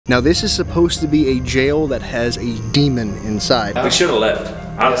Now this is supposed to be a jail that has a demon inside. We should have left,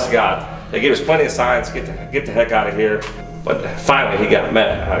 honest to God. They gave us plenty of signs, get the heck out of here. But finally he got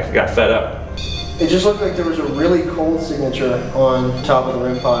mad, he got fed up. It just looked like there was a really cold signature on top of the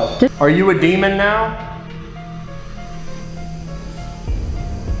REM pod. Are you a demon now?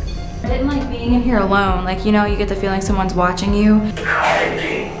 I didn't like being in here alone. Like, you know, you get the feeling someone's watching you.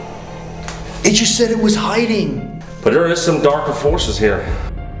 Hiding. It just said it was hiding. But there is some darker forces here.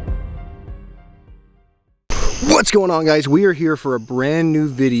 What's going on, guys? We are here for a brand new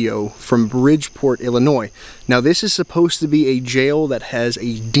video from Bridgeport, Illinois. Now this is supposed to be a jail that has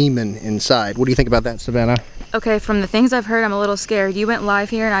a demon inside. What do you think about that, Savannah? Okay, from the things I've heard, I'm a little scared. You went live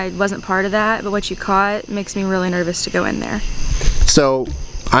here and I wasn't part of that, but what you caught makes me really nervous to go in there. So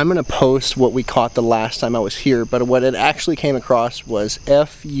I'm gonna post what we caught the last time I was here, but what it actually came across was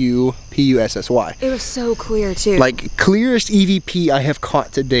F-U-P-U-S-S-Y. It was so clear too. Like, clearest EVP I have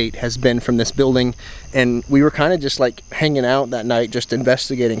caught to date has been from this building, and we were kind of just like hanging out that night, just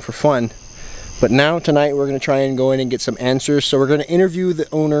investigating for fun. But now tonight we're gonna try and go in and get some answers. So we're gonna interview the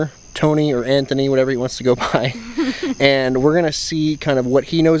owner, Tony or Anthony, whatever he wants to go by, and we're gonna see kind of what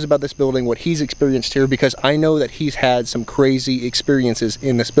he knows about this building, what he's experienced here, because I know that he's had some crazy experiences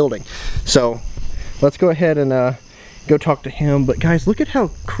in this building. So let's go ahead and go talk to him. But guys, look at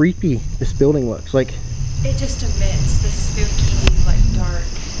how creepy this building looks. Like, it just emits the spooky, like, dark.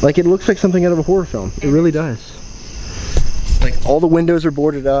 Like, it looks like something out of a horror film. It really does. Like, all the windows are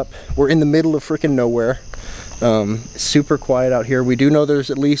boarded up. We're in the middle of freaking nowhere. Super quiet out here. We do know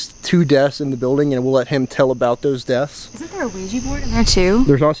there's at least 2 deaths in the building, and we'll let him tell about those deaths. Isn't there a Ouija board in there too?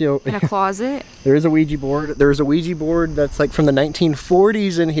 There's also in a closet. There is a Ouija board. There's a Ouija board that's like from the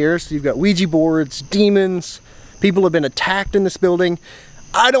 1940s in here. So you've got Ouija boards, demons. People have been attacked in this building.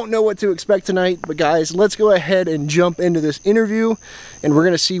 I don't know what to expect tonight, but guys, let's go ahead and jump into this interview, and we're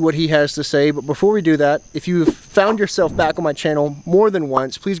gonna see what he has to say. But before we do that, if you've found yourself back on my channel more than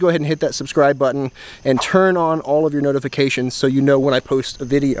once, please go ahead and hit that subscribe button and turn on all of your notifications so you know when I post a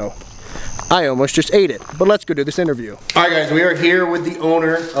video. I almost just ate it, but let's go do this interview. All right, guys, we are here with the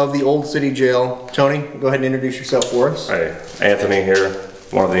owner of the Old City Jail. Tony, go ahead and introduce yourself for us. Hey, Anthony here,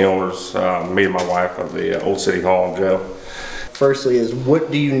 one of the owners, me and my wife of the Old City Hall and Jail. Firstly is, what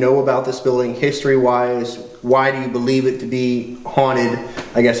do you know about this building history-wise? Why do you believe it to be haunted?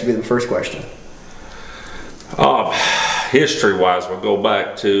 I guess would be the first question. History-wise, we'll go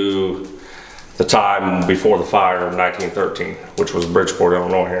back to the time before the fire of 1913, which was Bridgeport,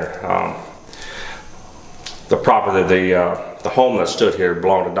 Illinois here. The property, the home that stood here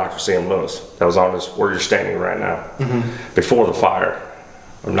belonged to Dr. C.M. Lewis. That was on this, where you're standing right now, before the fire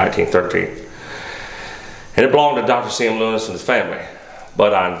of 1913. And it belonged to Dr. C.M. Lewis and his family.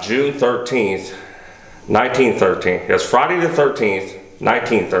 But on June 13th, 1913, it was Friday the 13th,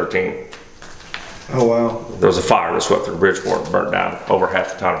 1913. Oh, wow. There was a fire that swept through Bridgeport and burned down over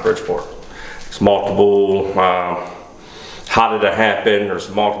half the town of Bridgeport. It's multiple, how did it happen? There's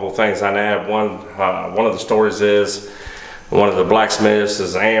multiple things on that. One of the stories is one of the blacksmiths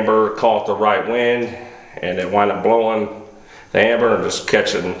is amber caught the right wind, and it wound up blowing the amber and just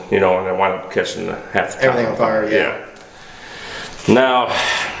catching, you know, and it wound up catching half the town. Everything on fire, yeah. Now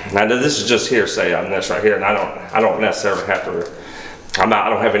this is just hearsay on this right here, and I don't necessarily have to. I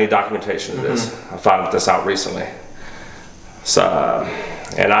don't have any documentation of this. I found this out recently. So,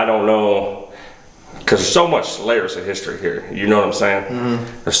 and I don't know, because there's so much layers of history here. You know what I'm saying?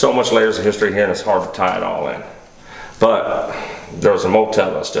 There's so much layers of history here, and it's hard to tie it all in. But there was a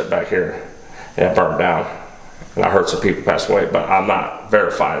motel that stood back here, and it burned down. And I heard some people pass away, but I'm not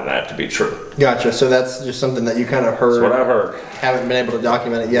verifying that to be true. Gotcha. So that's just something that you kind of heard. That's what I heard. Haven't been able to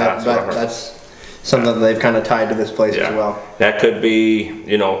document it yet, but that's something that they've kind of tied to this place as well. That could be,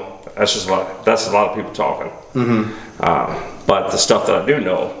 you know, that's a lot of people talking. But the stuff that I do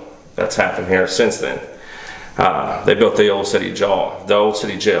know that's happened here since then, they built the Old City Jail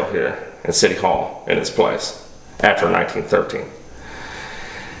here in City Hall in its place after 1913.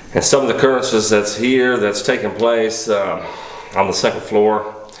 And some of the occurrences that's taken place on the second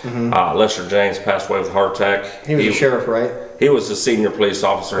floor, Lester James passed away with a heart attack. He was a sheriff, right? He was a senior police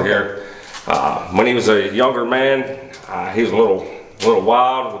officer here. When he was a younger man, he was a little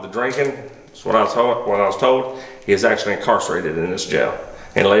wild with the drinking. That's what I was told. He is actually incarcerated in this jail,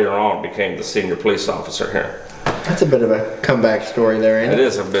 and later on became the senior police officer here. That's a bit of a comeback story there, ain't it? It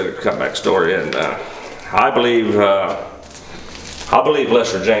is a bit of a comeback story, and I believe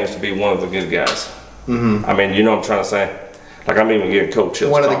Lester James to be one of the good guys. I mean, you know what I'm trying to say? Like, I'm even getting cold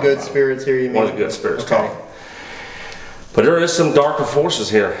chills. One of the good spirits here, you mean? One of the good spirits talking. But there is some darker forces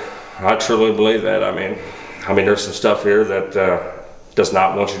here. I truly believe that. I mean, there's some stuff here that does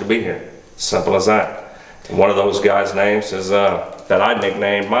not want you to be here. Simple as that. And one of those guys' names is that I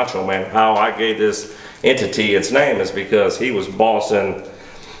nicknamed Macho Man. How I gave this entity its name is because he was bossing.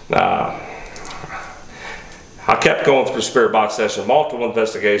 I kept going through spirit box session, multiple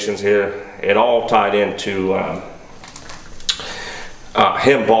investigations here. It all tied into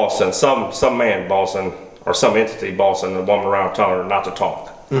him bossing, some man bossing, or some entity bossing the woman around, telling her not to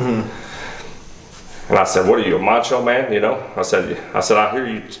talk. And I said, "What are you, a macho man?" You know, I said, "I hear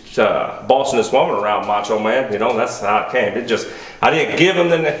you bossing this woman around, macho man." You know, that's how it came. It just, I didn't give him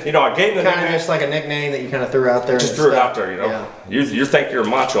the, you know, I gave him the kind of just like a nickname that you kind of threw out there. Just threw it out there, you know. Yeah. You think you're a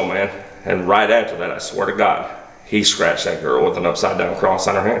macho man, and right after that, I swear to God, he scratched that girl with an upside down cross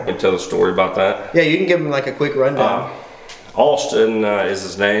on her hand. You tell the story about that. Yeah, you can give him like a quick rundown. Austin is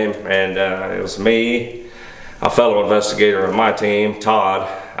his name, and it was me, a fellow investigator on my team, Todd.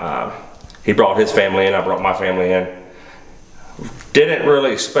 He brought his family in, I brought my family in. Didn't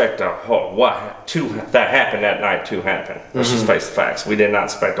really expect that happened that night to happen. Let's just face the facts. We did not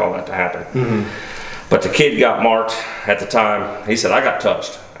expect all that to happen. But the kid got marked at the time. He said, "I got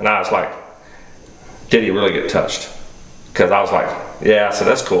touched." And I was like, "Did he really get touched?" Because I was like, "Yeah." I said,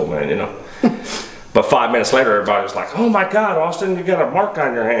 "That's cool, man, you know." But 5 minutes later, everybody was like, "Oh my God, Austin, you got a mark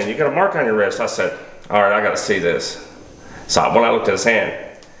on your hand. You got a mark on your wrist." I said, "All right, I got to see this." So when I looked at his hand,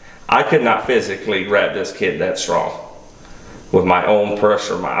 I could not physically grab this kid that strong with my own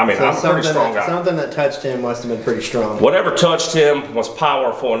pressure. I'm a pretty strong guy. Something that touched him must have been pretty strong. Whatever touched him was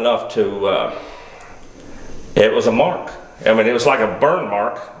powerful enough to, it was a mark. I mean, it was like a burn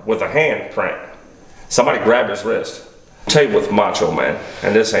mark with a hand print. Somebody grabbed his wrist. I'll tell you with Macho Man,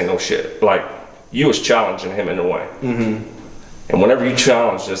 and this ain't no shit, like, you was challenging him in a way. And whenever you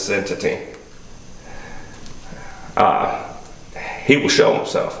challenge this entity, he will show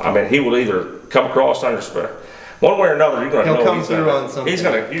himself. I mean, he will either come across on your spirit. One way or another, you're going to know come through on something. He's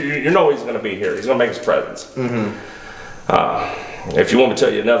going to, you know he's going to be here. He's going to make his presence. If you want me to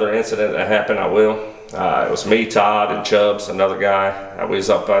tell you another incident that happened, I will. It was me, Todd, and Chubbs, another guy. We was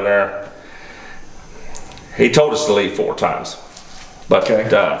up by there. He told us to leave 4 times. But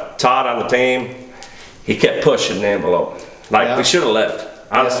Todd on the team, he kept pushing the envelope. Like, we should have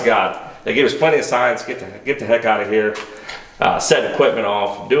left. Honest to God. They gave us plenty of signs, get the heck out of here. Setting equipment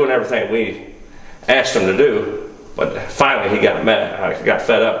off, doing everything we asked him to do. But finally he got mad, he got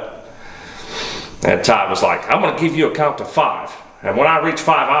fed up. And Todd was like, "I'm gonna give you a count to 5. And when I reach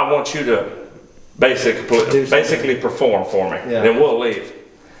 5, I want you to basically perform for me. And then we'll leave."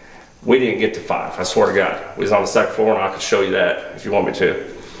 We didn't get to 5, I swear to God. We was on the second floor, and I could show you that if you want me to.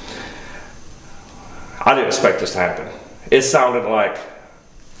 I didn't expect this to happen. It sounded like,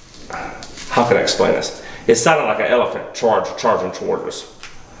 how can I explain this? It sounded like an elephant charging toward us.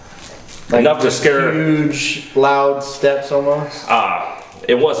 Like enough to scare. Huge, loud steps almost.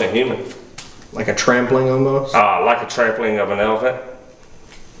 It wasn't human. Like a trampling almost. Like a trampling of an elephant.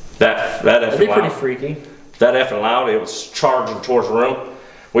 That That'd be pretty freaky. That effing loud. It was charging towards the room.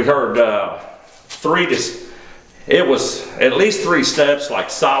 We heard it was at least 3 steps, like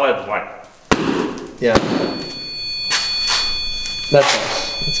solid, like. Yeah.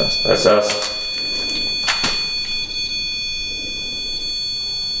 That's us. That's us.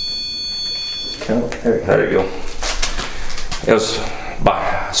 There you go. It was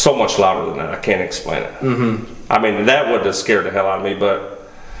so much louder than that. I can't explain it. I mean, that would have scared the hell out of me, but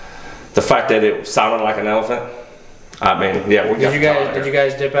the fact that it sounded like an elephant, I mean, yeah, we got. Did you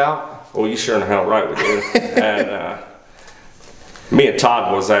guys dip out? Well, you sure in the hell right we did. And me and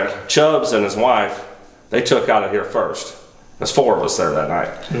Todd was there. Chubbs and his wife, they took out of here first. There's 4 of us there that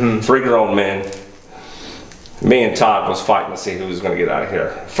night. 3 grown men. Me and Todd was fighting to see who was going to get out of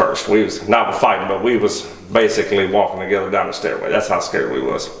here first. We was not fighting, but we was basically walking together down the stairway. That's how scared we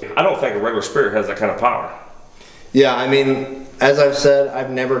was. I don't think a regular spirit has that kind of power. Yeah, I mean, as I've said,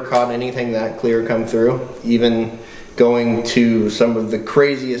 I've never caught anything that clear come through. Even going to some of the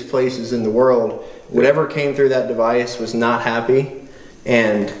craziest places in the world, whatever came through that device was not happy,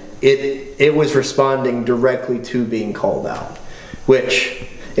 and it was responding directly to being called out, which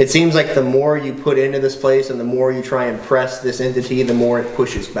it seems like the more you put into this place and the more you try and press this entity, the more it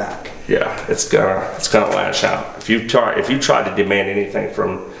pushes back. Yeah, it's gonna lash out. If you try to demand anything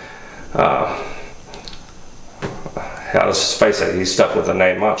from, let's just face it, he's stuck with the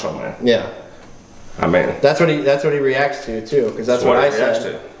name Macho Man. Yeah. I mean, that's what he reacts to too, because that's what I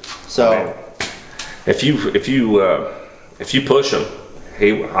said. So, I mean, if you push him,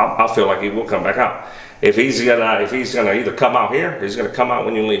 I feel like he will come back out. If he's gonna either come out here, or he's gonna come out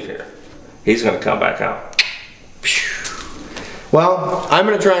when you leave here. He's gonna come back out. Well, I'm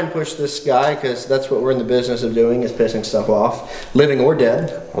going to try and push this guy because that's what we're in the business of doing, is pissing stuff off, living or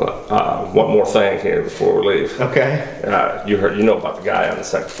dead. One more thing here before we leave. Okay. You know about the guy on the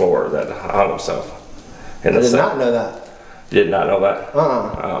second floor that hung himself. I did not know that. Did not know that?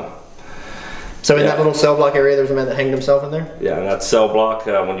 So in that little cell block area, there's a man that hanged himself in there? Yeah, in that cell block,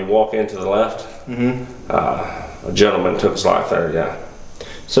 when you walk into the left, a gentleman took his life there, yeah.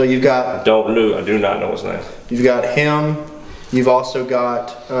 So you've got... I do not know his name. You've got him. You've also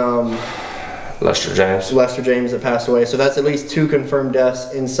got... Lester James. Lester James that passed away. So that's at least 2 confirmed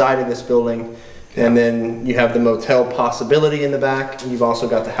deaths inside of this building. Yeah. And then you have the motel possibility in the back. And you've also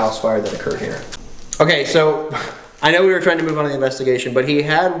got the house fire that occurred here. Okay, so I know we were trying to move on to the investigation, but he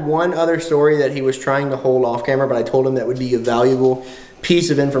had one other story that he was trying to hold off camera, but I told him that would be a valuable piece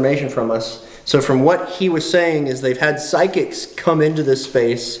of information from us. So from what he was saying is they've had psychics come into this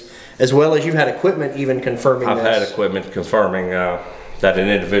space, as well as you've had equipment even confirming I've had equipment confirming that an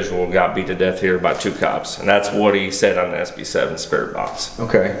individual got beat to death here by 2 cops. And that's what he said on the SB7 spirit box.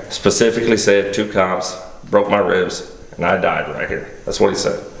 Okay. Specifically said 2 cops broke my ribs and I died right here. That's what he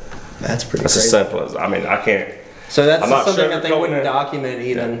said. That's pretty That's crazy. as simple as, I mean, I can't. So that's something that they wouldn't document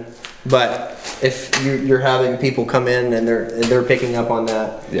even. Yeah. But if you're having people come in and they're picking up on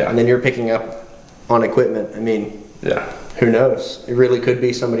that, and then you're picking up on equipment, I mean, who knows? It really could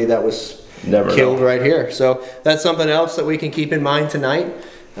be somebody that was killed right here. So that's something else that we can keep in mind tonight.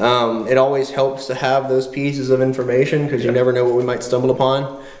 It always helps to have those pieces of information because you never know what we might stumble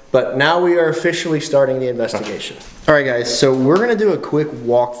upon. But now we are officially starting the investigation. All right, guys, so we're gonna do a quick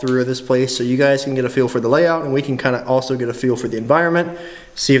walkthrough of this place so you guys can get a feel for the layout and we can kind of also get a feel for the environment,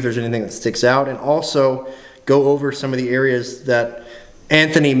 see if there's anything that sticks out, and also go over some of the areas that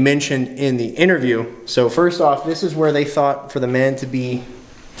Anthony mentioned in the interview. So first off, this is where they thought for the man to be,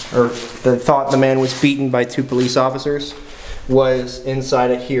 or they thought the man was beaten by 2 police officers, was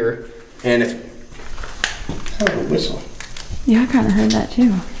inside of here. And if, oh, a whistle. Yeah, I kind of heard that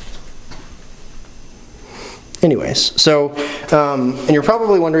too. Anyways, so, and you're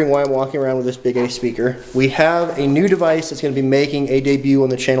probably wondering why I'm walking around with this big A speaker. We have a new device that's going to be making a debut on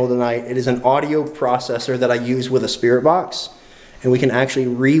the channel tonight. It is an audio processor that I use with a spirit box, and we can actually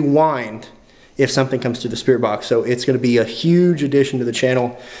rewind if something comes through the spirit box. So it's going to be a huge addition to the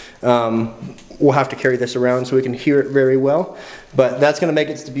channel. We'll have to carry this around so we can hear it very well, but that's going to make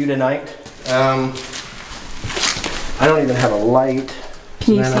its debut tonight. I don't even have a light.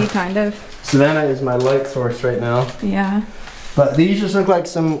 Can you see, kind of? Savannah is my light source right now. Yeah. But these just look like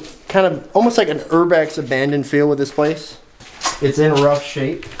some kind of, almost like an urbex abandoned feel with this place. It's in rough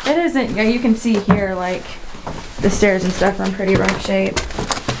shape. It isn't, you can see here, like, the stairs and stuff are in pretty rough shape.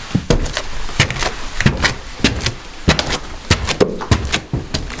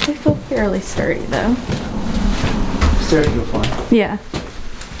 They feel fairly sturdy, though. Stairs feel fine. Yeah.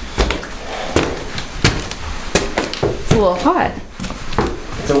 It's a little hot.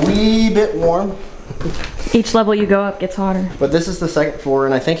 It's a wee bit warm. Each level you go up gets hotter. But this is the 2nd floor,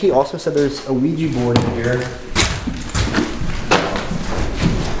 and I think he also said there's a Ouija board in here.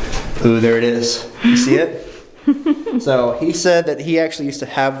 Ooh, there it is. You see it? So he said that he actually used to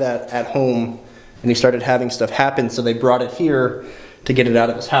have that at home, and he started having stuff happen, so they brought it here to get it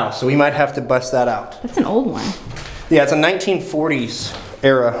out of his house. So we might have to bust that out. That's an old one. Yeah, it's a 1940s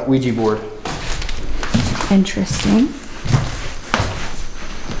era Ouija board. Interesting.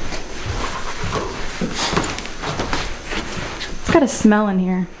 It's got a smell in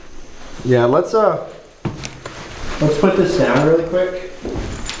here. Yeah, let's put this down really quick.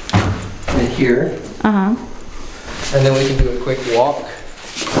 In here. Uh-huh. And then we can do a quick walk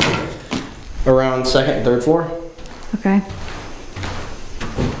around 2nd and 3rd floor. Okay.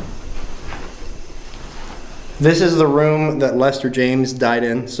 This is the room that Lester James died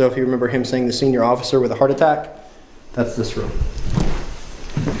in. So if you remember him saying the senior officer with a heart attack, that's this room.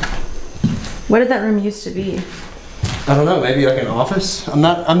 What did that room used to be? I don't know, maybe like an office? I'm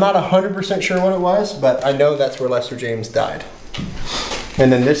not 100% sure what it was, but I know that's where Lester James died.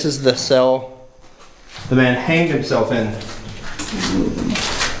 And then this is the cell the man hanged himself in.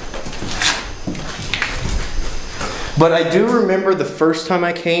 But I do remember the first time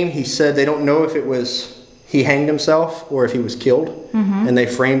I came, he said they don't know if it was he hanged himself or if he was killed, and they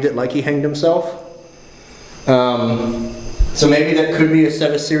framed it like he hanged himself. So maybe that could be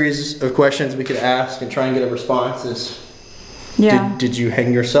a series of questions we could ask and try and get a response. Did you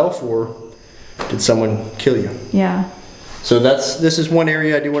hang yourself or did someone kill you? Yeah. So this is one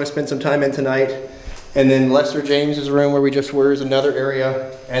area I do want to spend some time in tonight. And then Lester James's room where we just were is another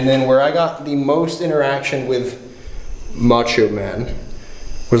area. And then where I got the most interaction with Macho Man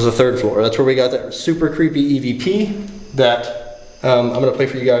was the 3rd floor. That's where we got that super creepy EVP that I'm gonna play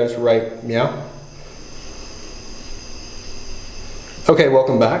for you guys right meow. Okay,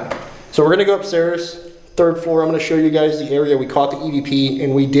 welcome back. So we're gonna go upstairs, 3rd floor. I'm gonna show you guys the area we caught the EVP,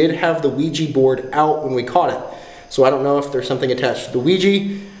 and we did have the Ouija board out when we caught it. So I don't know if there's something attached to the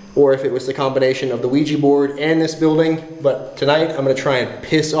Ouija or if it was the combination of the Ouija board and this building, but tonight I'm gonna try and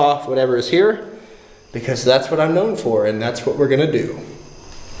piss off whatever is here because that's what I'm known for and that's what we're gonna do.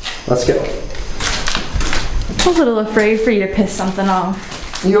 Let's go. I'm a little afraid for you to piss something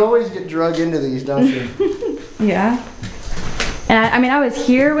off. You always get drugged into these, don't you? Yeah. And I mean, I was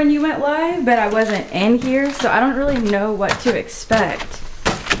here when you went live, but I wasn't in here, so I don't really know what to expect.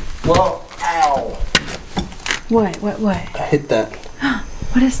 Well, ow. What? I hit that.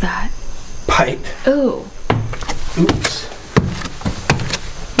 What is that? Pipe. Ooh. Oops.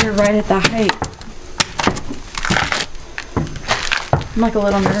 You're right at the height. I'm like a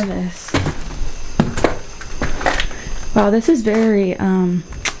little nervous. Wow, this is very,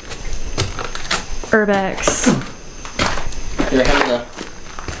 urbex. Here, hand me the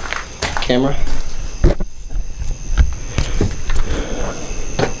camera.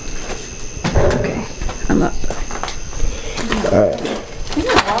 Okay, I'm up. Alright. I think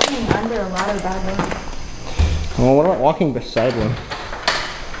I'm walking under a lot of bad luck. Well, what about walking beside one?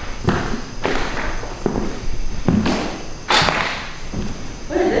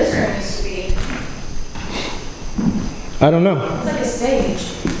 What did this room used to be? I don't know. It's like a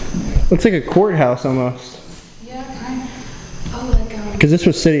stage. Looks like a courthouse almost. Yeah, kind of. Oh, like, Because this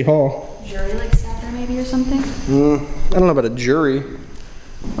was City Hall. jury like sat there maybe or something? I don't know about a jury.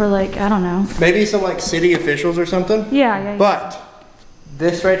 Or like, I don't know. Maybe some like city officials or something. Yeah. But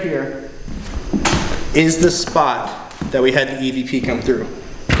this right here is the spot that we had the EVP come through.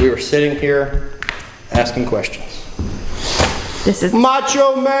 We were sitting here asking questions. This is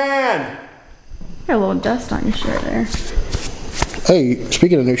Macho Man! got a little dust on your shirt there. Hey,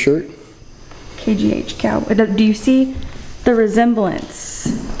 speaking of new shirt. KGH cow. Do you see the resemblance?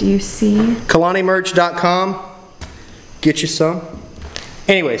 Do you see? KalaniMerch.com. Get you some.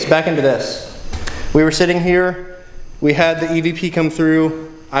 Anyways, back into this. We were sitting here. We had the EVP come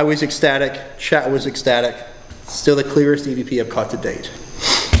through. I was ecstatic. Chat was ecstatic. Still the clearest EVP I've caught to date.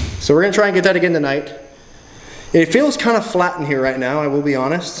 So we're going to try and get that again tonight. It feels kind of flat in here right now, I will be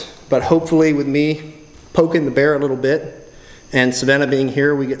honest. But hopefully with me poking the bear a little bit and Savannah being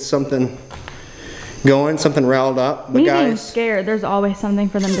here, we get something going, something riled up. But Me guys, being scared, there's always something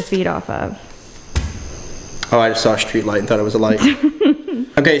for them to feed off of. oh, I just saw a street light and thought it was a light.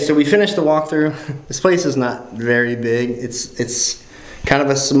 Okay, so we finished the walkthrough. This place is not very big. It's kind of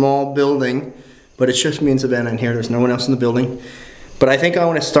a small building, but it's just me and Savannah in here. There's no one else in the building. But I think I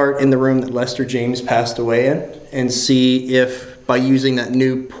want to start in the room that Lester James passed away in and see if by using that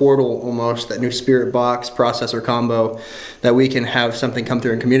new portal almost, that new spirit box processor combo, that we can have something come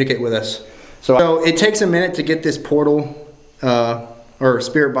through and communicate with us. So it takes a minute to get this portal or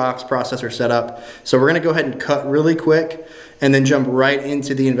spirit box processor set up. So we're gonna go ahead and cut really quick and then jump right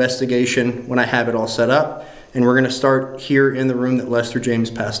into the investigation when I have it all set up. And we're gonna start here in the room that Lester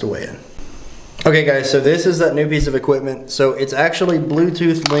James passed away in. Okay guys, so this is that new piece of equipment. So it's actually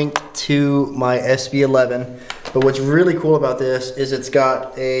Bluetooth linked to my SB11. But what's really cool about this is it's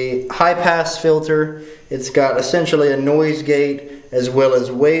got a high pass filter. It's got essentially a noise gate as well as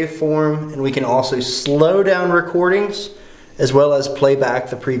waveform. And we can also slow down recordings as well as play back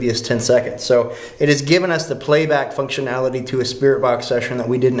the previous 10 seconds. So it has given us the playback functionality to a Spirit Box session that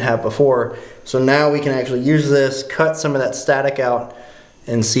we didn't have before. So now we can actually use this, cut some of that static out,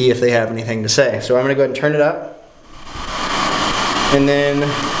 and see if they have anything to say. So I'm gonna go ahead and turn it up. And then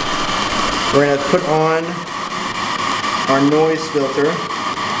we're gonna put on our noise filter.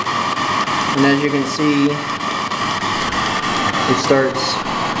 And as you can see, it starts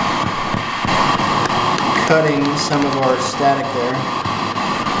cutting some of our static there.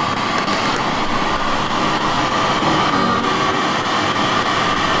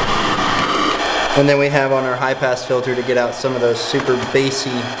 And then we have on our high pass filter to get out some of those super bassy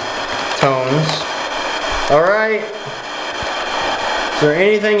tones. All right. Is there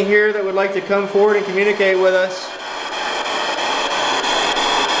anything here that would like to come forward and communicate with us?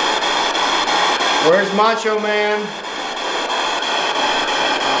 Where's Macho Man?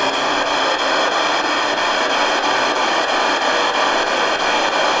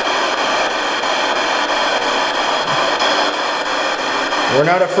 We're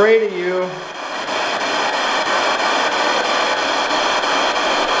not afraid of you.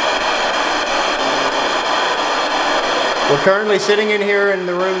 We're currently sitting in here in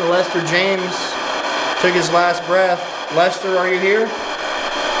the room that Lester James took his last breath. Lester, are you here?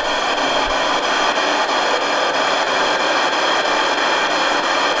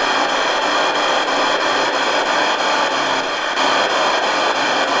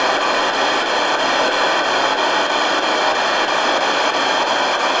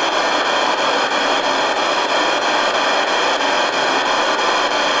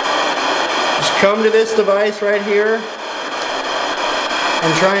 come to this device right here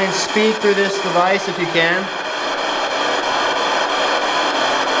and try and speak through this device if you can.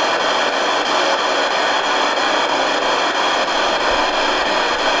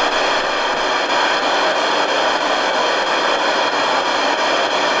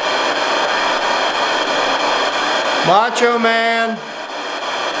 Macho Man,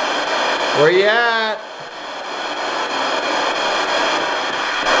 where you at?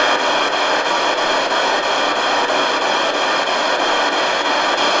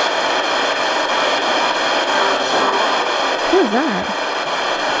 Who is that?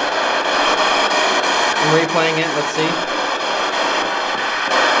 I'm replaying it, let's see.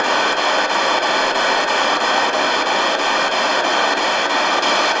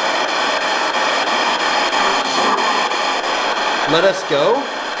 Let us go.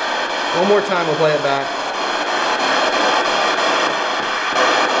 One more time, we'll play it back.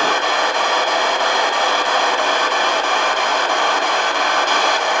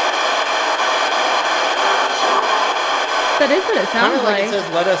 That is what it sounds Kind of like it says,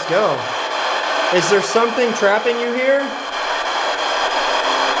 let us go. Is there something trapping you here?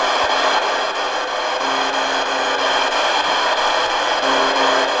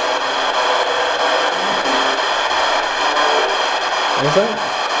 What's that?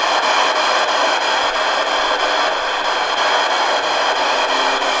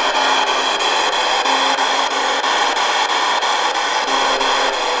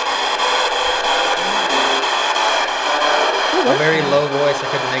 A very low voice, I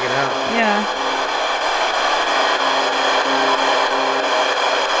couldn't make it out. Yeah.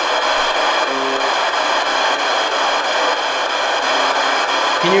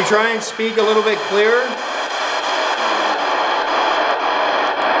 Can you try and speak a little bit clearer?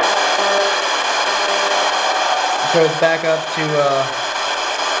 So it's back up to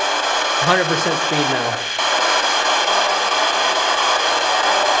 100% speed now.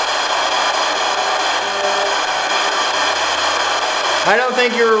 I don't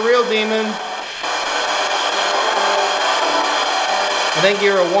think you're a real demon. I think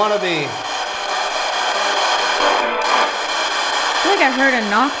you're a wannabe. I feel like I heard a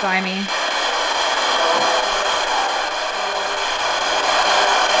knock by me.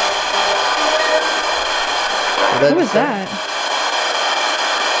 What was that?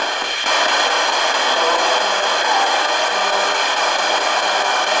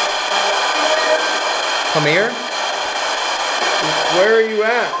 Come here? Where are you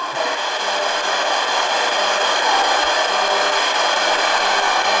at?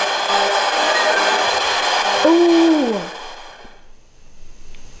 Ooh.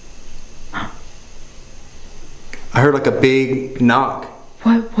 I heard like a big knock.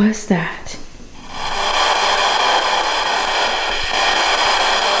 What was that?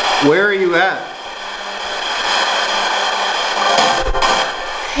 Where are you at?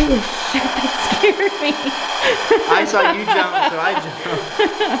 Holy shit, that scared me. I saw you jump, so I jumped.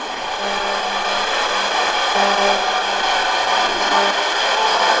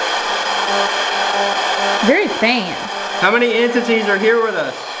 Very faint. How many entities are here with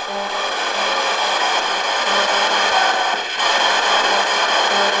us?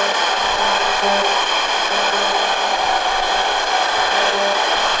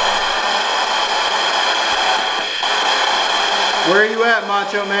 Where are you at,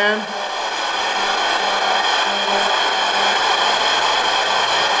 Macho Man?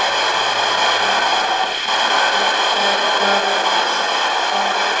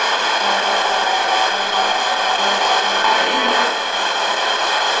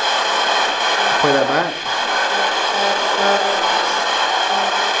 Play that back.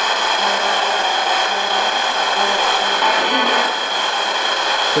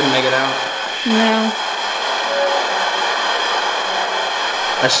 Couldn't make it out. No.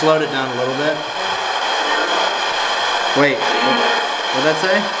 I slowed it down a little bit. Wait, what'd that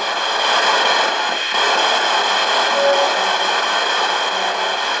say?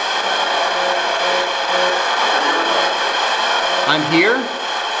 I'm here?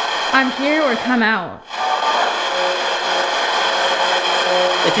 I'm here or come out.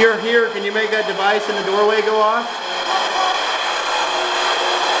 If you're here, can you make that device in the doorway go off?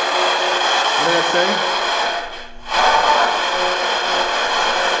 What did that say?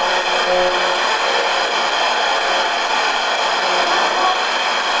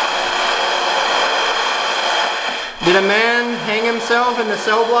 Did a man hang himself in the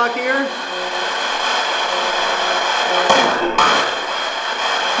cell block here?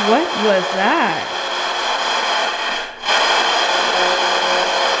 What was that?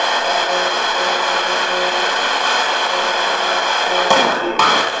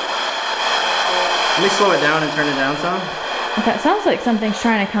 slow it down and turn it down some? That sounds like something's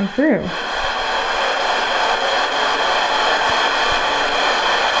trying to come through.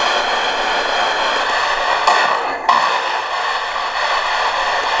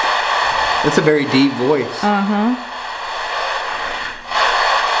 That's a very deep voice. Uh-huh.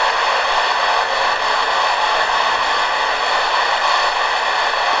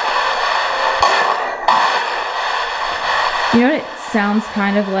 You know what it sounds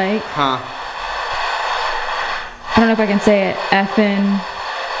kind of like? Huh. I don't know if I can say it. FNPUSSY.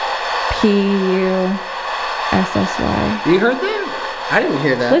 You heard that? I didn't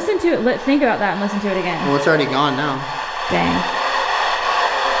hear that. Listen to it. Think about that and listen to it again. Well, it's already gone now. Dang.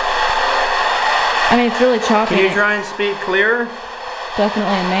 I mean, it's really choppy. Can you try and speak clearer?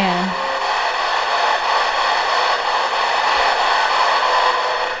 Definitely a man.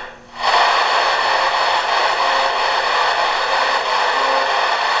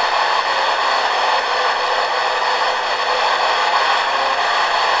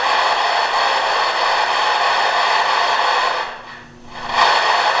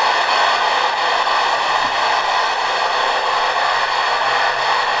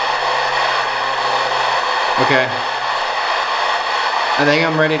 Okay. I think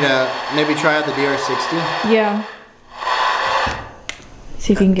I'm ready to maybe try out the DR60. Yeah.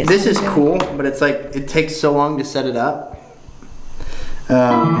 See if you can get This is some cool, but it's like, it takes so long to set it up.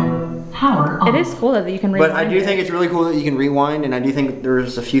 It is cool though that you can rewind. But I do think it's really cool that you can rewind, and I do think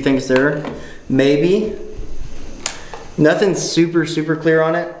there's a few things there. Maybe. Nothing super clear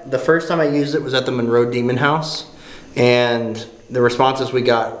on it. The first time I used it was at the Monroe Demon House, and the responses we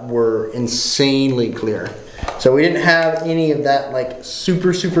got were insanely clear. So we didn't have any of that like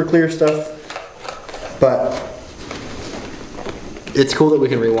super clear stuff, but it's cool that we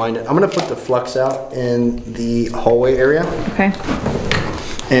can rewind it. I'm gonna put the flux out in the hallway area. Okay.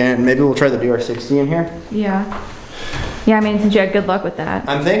 And maybe we'll try the DR60 in here. Yeah. Yeah, I mean, since you had good luck with that.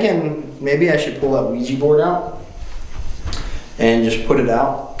 I'm thinking maybe I should pull that Ouija board out and just put it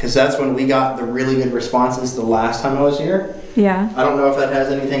out, because that's when we got the really good responses the last time I was here. Yeah. I don't know if that has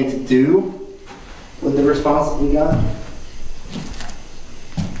anything to do with the response that we got.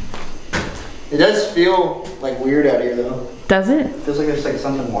 It does feel like weird out here though. Does it? It feels like there's like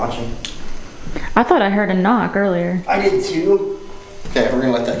something watching. I thought I heard a knock earlier. I did too. Okay, we're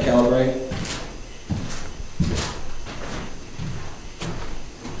gonna let that calibrate.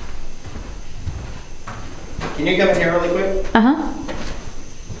 Can you come in here really quick? Uh-huh.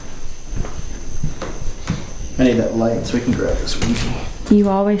 I need that light so we can grab this Ouija. You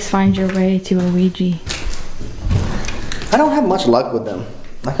always find your way to a Ouija. I don't have much luck with them,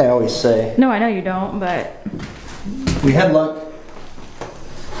 like I always say. No, I know you don't, but... We had luck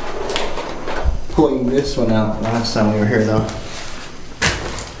pulling this one out last time we were here though.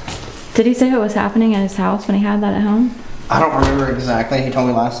 Did he say what was happening at his house when he had that at home? I don't remember exactly. He told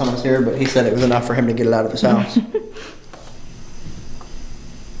me last time I was here, but he said it was enough for him to get it out of his house.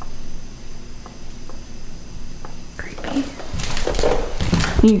 Creepy.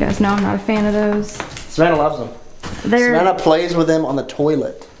 You guys know I'm not a fan of those. Savannah loves them. Savannah plays with them on the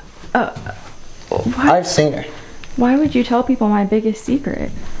toilet. What? I've seen her. Why would you tell people my biggest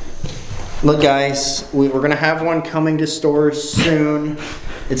secret? Look guys, we're gonna have one coming to stores soon.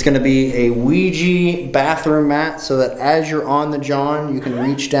 It's gonna be a Ouija bathroom mat so that as you're on the John, you can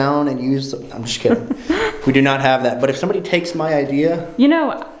reach down and use the, I'm just kidding. We do not have that, but if somebody takes my idea, You know,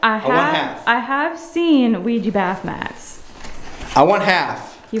 want half. I have seen Ouija bath mats. I want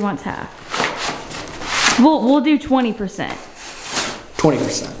half. He wants half. We'll do 20%.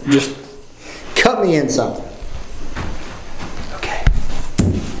 20%. Just cut me in something. Okay.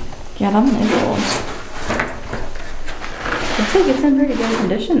 Yeah, that one is old. Looks like it's in pretty good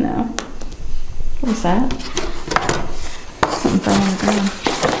condition though. What was that? Something fell on the ground.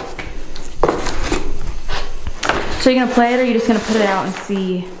 So you're gonna play it, or are you just gonna put it out and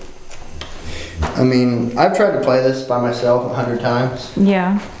see? I mean, I've tried to play this by myself 100 times.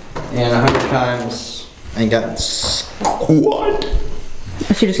 Yeah. And 100 times I ain't gotten squat.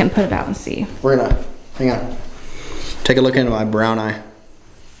 So you're just gonna put it out and see. We're gonna, hang on. Take a look into my brown eye.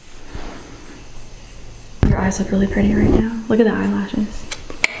 Your eyes look really pretty right now. Look at the eyelashes.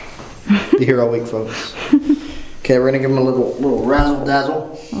 Be here all week, folks. Okay, we're gonna give him a little razzle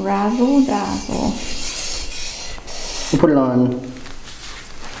dazzle. Razzle dazzle. We'll put it on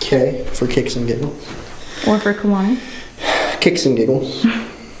K for kicks and giggles. Or for Kalani. Kicks and giggles.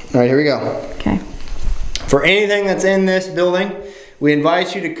 All right, here we go. Okay. For anything that's in this building, we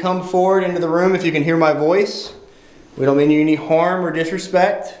invite you to come forward into the room if you can hear my voice. We don't mean you any harm or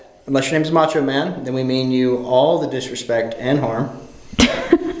disrespect. Unless your name's Macho Man, then we mean you all the disrespect and harm.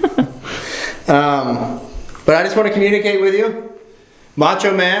 But I just want to communicate with you.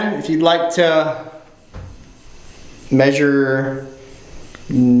 Macho Man, if you'd like to measure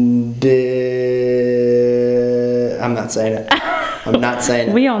I'm not saying it. I'm not saying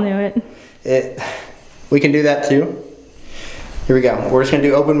it. We all knew it. We can do that too. Here we go. We're just going to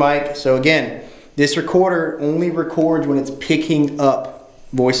do open mic. So again, this recorder only records when it's picking up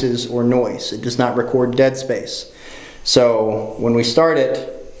voices or noise. It does not record dead space. So when we start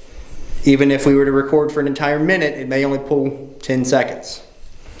it, even if we were to record for an entire minute, it may only pull 10 seconds.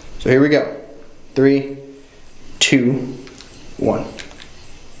 So here we go. 3, 2, 1.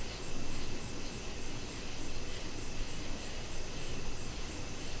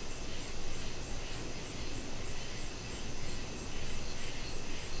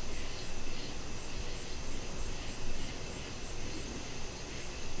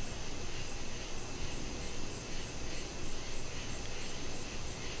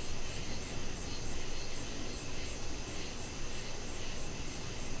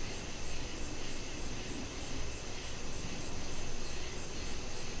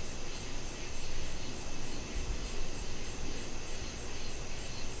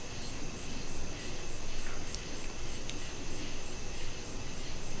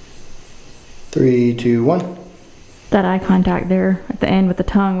 Three, two, one. That eye contact there at the end with the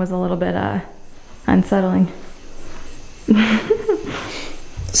tongue was a little bit unsettling.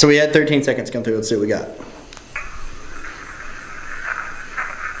 So we had 13 seconds come through. Let's see what we got.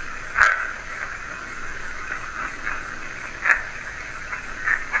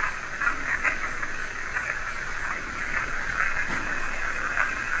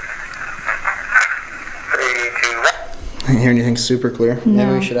 I didn't hear anything super clear. No.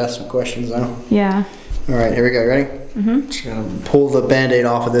 Maybe we should ask some questions now. Yeah. All right, here we go. Ready? Mm-hmm. Just gonna pull the Band-Aid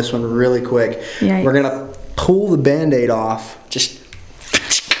off of this one really quick. Yikes. We're gonna pull the Band-Aid off. Just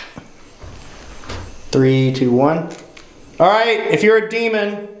 3, 2, 1. All right, if you're a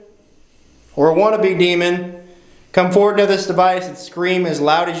demon or a wannabe demon, come forward to this device and scream as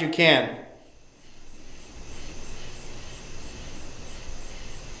loud as you can.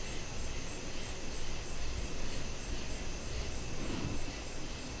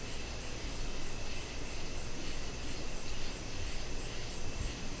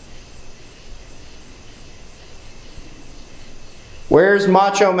 Where's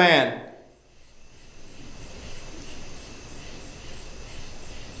Macho Man?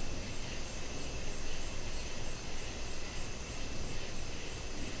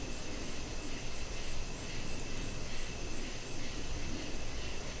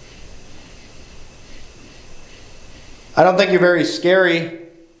 I don't think you're very scary.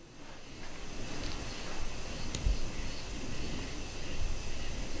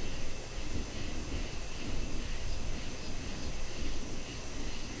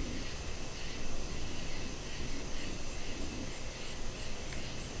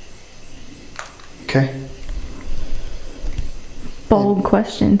 Okay. Bold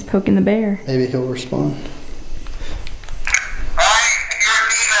questions poking the bear. Maybe he'll respond. Alright, if you're a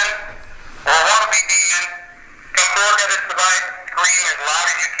demon, or a wannabe demon, come forward to this device and scream as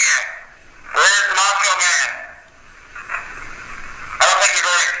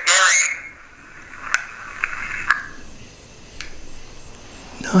loud as you can. Where's Macho Man? I don't think you're very scary.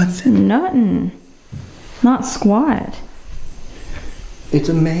 Nothing. Nothing. Not squat. It's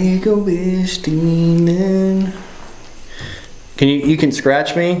a Make-A-Wish demon. You can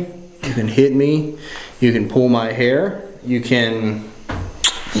scratch me, you can hit me, you can pull my hair, you can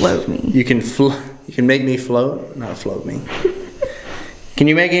Float me. you can make me float, not float me. Can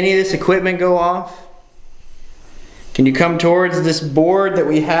you make any of this equipment go off? Can you come towards this board that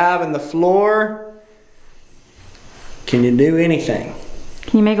we have in the floor? Can you do anything?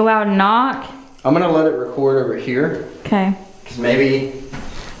 Can you make a loud knock? I'm gonna let it record over here. Okay. Cause maybe,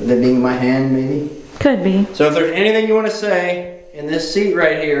 with it being in my hand, maybe. Could be. So if there's anything you want to say in this seat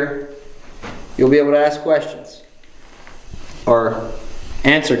right here, you'll be able to ask questions. Or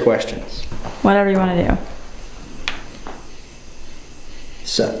answer questions. Whatever you want to do.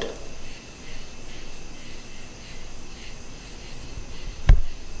 Set.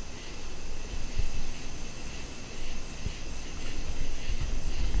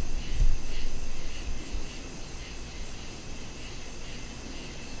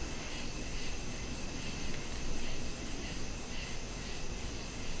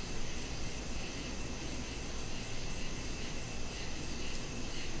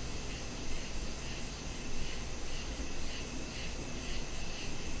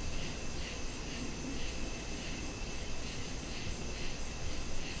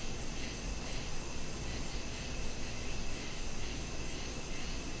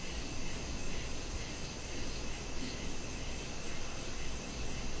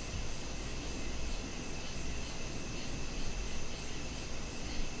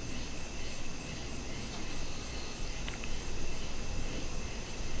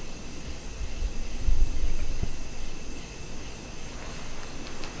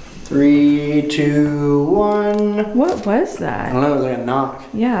 3, 2, 1. What was I that? don't know, it was like a knock.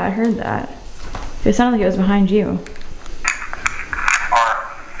 Yeah, I heard that. It sounded like it was behind you.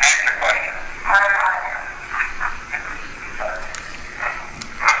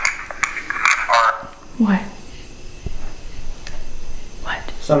 What? What? I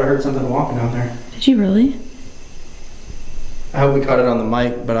thought I heard something walking out there. Did you really? I hope we caught it on the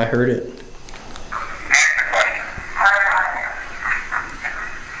mic, but I heard it.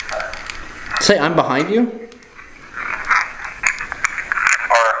 Say, I'm behind you?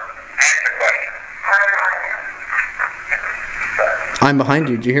 I'm behind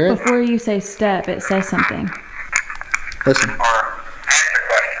you. Did you hear it? Before you say step, it says something. Listen.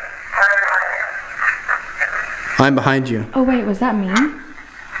 I'm behind you. Oh wait, was that me?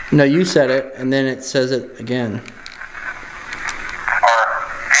 No, you said it, and then it says it again.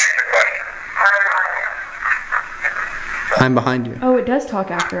 I'm behind you. Oh, it does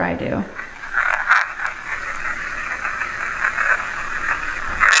talk after I do.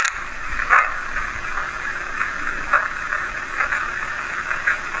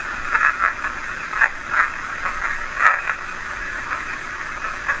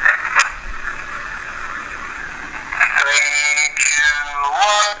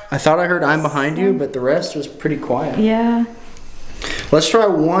 I thought I heard I'm behind you, but the rest was pretty quiet. Yeah. Let's try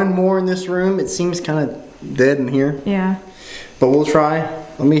one more in this room. It seems kind of dead in here. Yeah. But we'll try.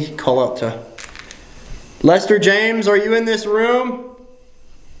 Let me call out to Lester James. Are you in this room?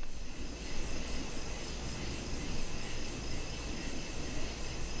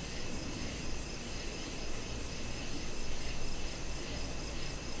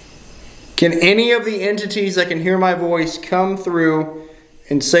 Can any of the entities that can hear my voice come through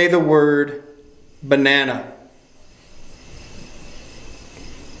and say the word banana?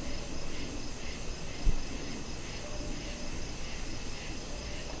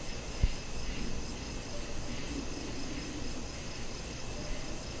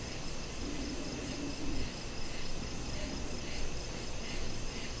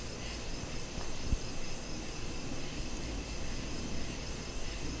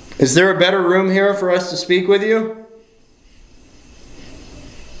 Is there a better room here for us to speak with you?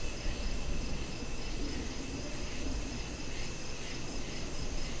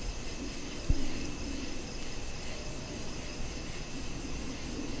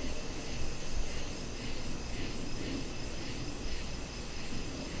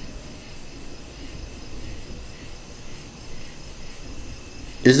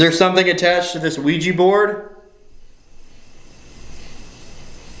 Is there something attached to this Ouija board?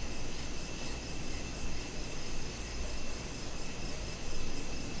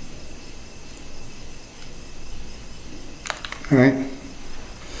 All right.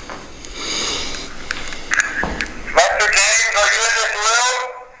 Lester James, are you in this room?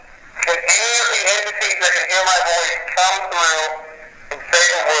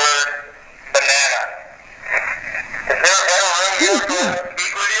 Can any of the entities that can hear my voice come through and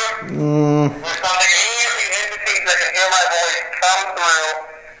say the word banana? Is there a better room here for us to speak with you? Is there something, any of the entities that can hear my voice come through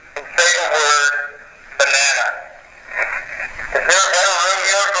and say the word banana? Is there a better room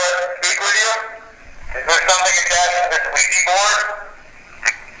here for us to speak with you? Is there something attached to this Ouija board?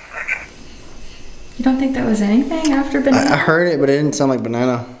 You don't think that was anything after banana? I heard it, but it didn't sound like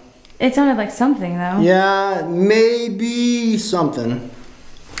banana. It sounded like something though. Yeah, maybe something.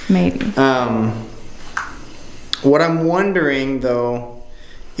 Maybe. What I'm wondering though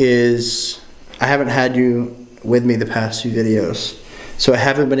is I haven't had you with me the past few videos, so I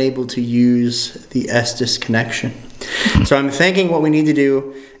haven't been able to use the Estes connection. So I'm thinking what we need to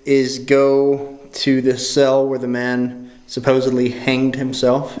do is go to the cell where the man supposedly hanged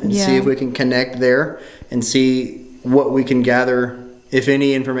himself and see if we can connect there and see what we can gather, if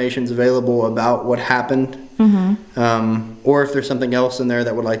any information is available about what happened, or if there's something else in there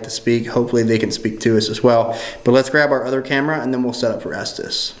that would like to speak. Hopefully they can speak to us as well. But let's grab our other camera and then we'll set up for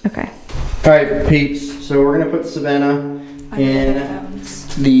Estes. Okay. All right, peeps. So we're gonna put Savannah in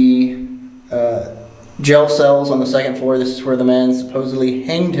the jail cells on the second floor. This is where the man supposedly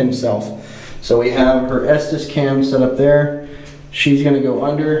hanged himself. So we have her Estes cam set up there. She's gonna go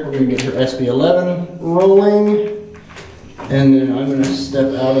under. We're gonna get her SB11 rolling. And then I'm gonna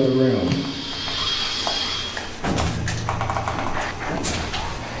step out of the room.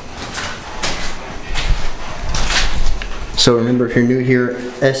 So remember, if you're new here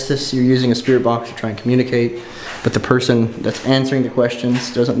at Estes, you're using a spirit box to try and communicate, but the person that's answering the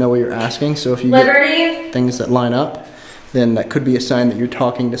questions doesn't know what you're asking. So if you get things that line up, then that could be a sign that you're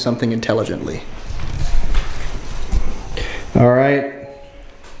talking to something intelligently. All right.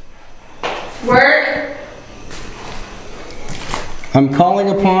 Work. I'm I'm calling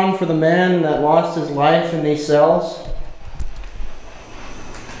upon for the man that lost his life in these cells.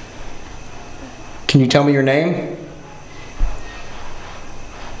 Can you tell me your name?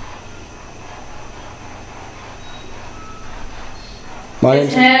 My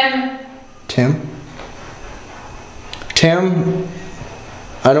name's Tim. Tim,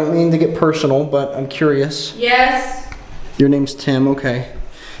 I don't mean to get personal, but I'm curious. Yes. Your name's Tim, okay.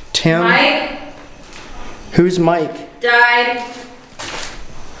 Tim. Mike. Who's Mike? Died.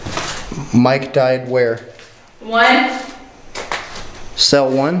 Mike died where? 1.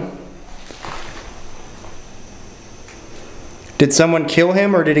 Cell 1? Did someone kill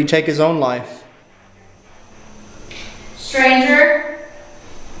him or did he take his own life? Stranger.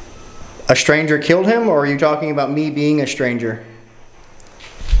 A stranger killed him, or are you talking about me being a stranger?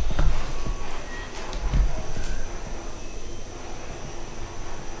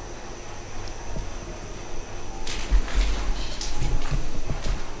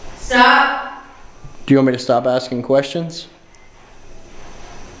 Stop. Do you want me to stop asking questions?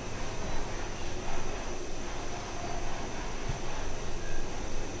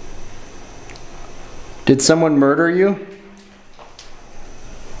 Did someone murder you?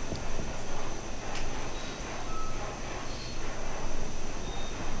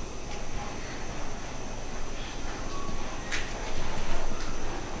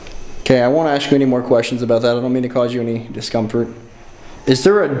 Okay, I won't ask you any more questions about that. I don't mean to cause you any discomfort. Is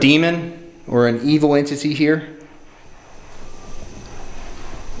there a demon or an evil entity here?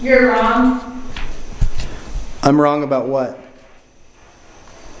 You're wrong. I'm wrong about what?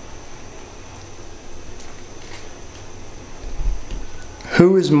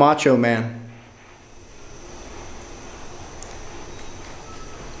 Who is Macho Man?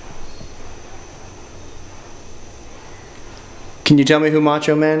 Can you tell me who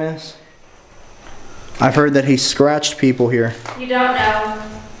Macho Man is? I've heard that he scratched people here. You don't know.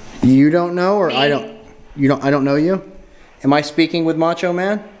 You don't know, or Me. I don't. You don't. I don't know you. Am I speaking with Macho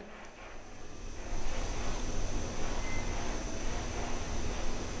Man?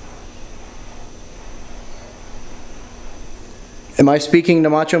 Am I speaking to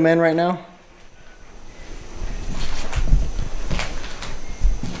Macho Man right now?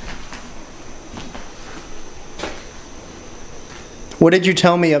 What did you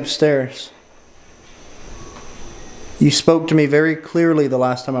tell me upstairs? You spoke to me very clearly the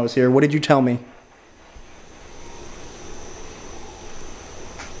last time I was here. What did you tell me?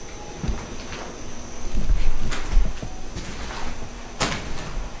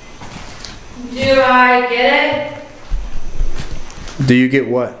 Do I get it? Do you get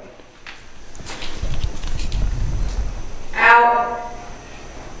what? Out.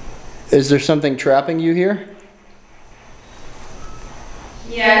 Is there something trapping you here?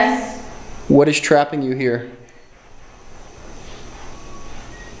 Yes. What is trapping you here?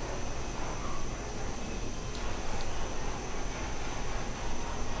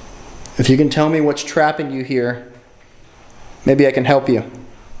 If you can tell me what's trapping you here, maybe I can help you.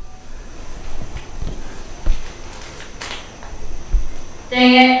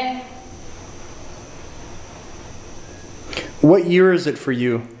 Dang it. What year is it for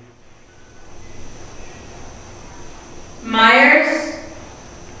you? Myers.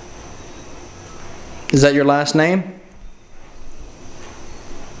 Is that your last name?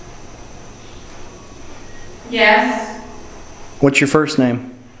 Yes. What's your first name?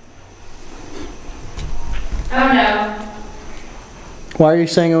 Oh no. Why are you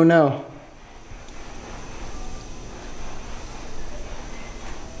saying oh no?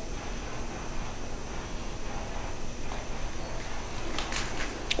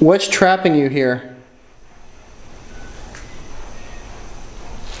 What's trapping you here?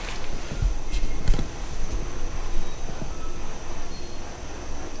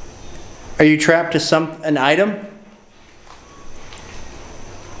 Are you trapped to an item?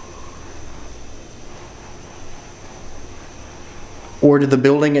 Or to the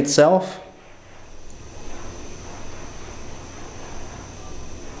building itself?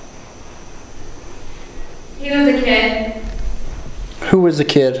 He was a kid. Who was a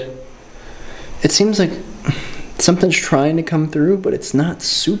kid? It seems like something's trying to come through, but it's not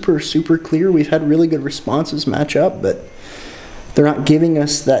super clear. We've had really good responses match up, but they're not giving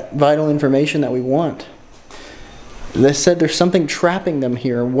us that vital information that we want. They said there's something trapping them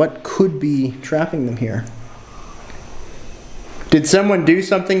here. What could be trapping them here? Did someone do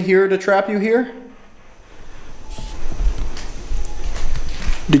something here to trap you here?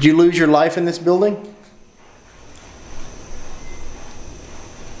 Did you lose your life in this building?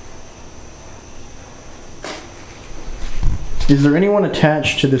 Is there anyone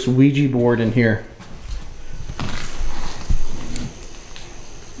attached to this Ouija board in here?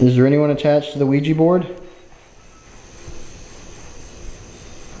 Is there anyone attached to the Ouija board?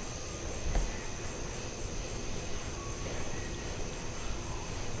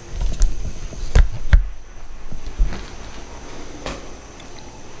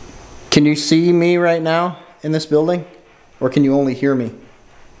 Can you see me right now in this building? Or can you only hear me?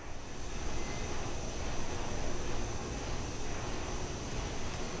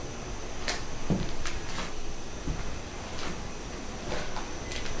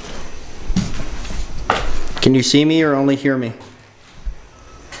 Can you see me or only hear me?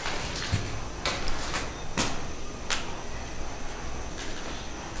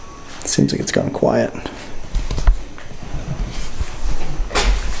 Seems like it's gone quiet.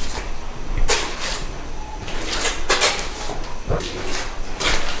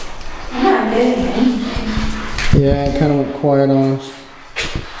 Yeah, it kind of went quiet on us.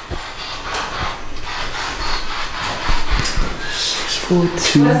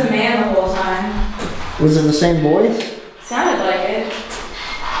 642. Was a man the whole time. Was it the same voice? Sounded like it.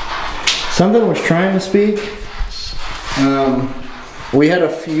 Something was trying to speak. We had a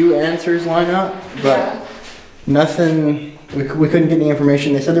few answers line up, but nothing, we couldn't get any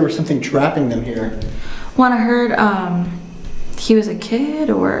information. They said there was something trapping them here. When I heard he was a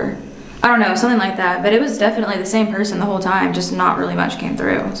kid, or I don't know, something like that, but it was definitely the same person the whole time, just not really much came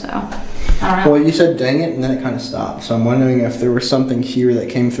through, so I don't know. Well, you said dang it, and then it kind of stopped, so I'm wondering if there was something here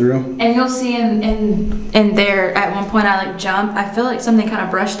that came through. And you'll see in there, at one point I like jumped, I feel like something kind of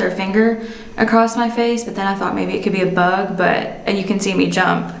brushed their finger across my face, but then I thought maybe it could be a bug, and you can see me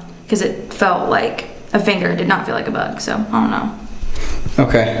jump, because it felt like a finger, it did not feel like a bug, so I don't know.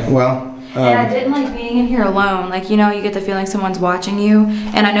 Okay, well. And I didn't like being in here alone. Like, you know, you get the feeling someone's watching you.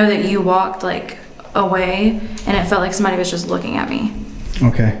 And I know that you walked, like, away. And it felt like somebody was just looking at me.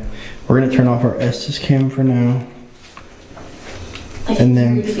 Okay. We're going to turn off our Estes cam for now. Like, and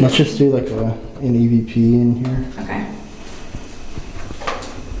then let's just do, like, an EVP in here. Okay.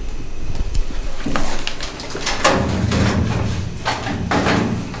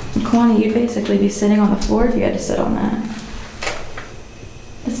 Kalani, you'd basically be sitting on the floor if you had to sit on that.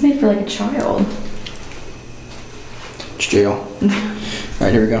 It's made for like a child. It's jail.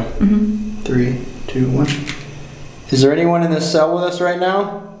 Alright, here we go. 3, 2, 1. Is there anyone in this cell with us right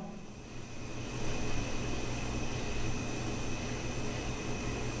now?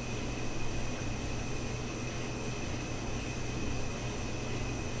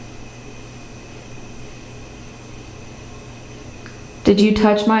 Did you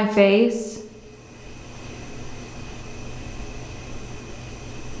touch my face?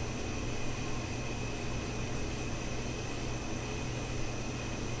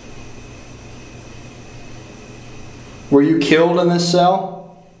 Were you killed in this cell?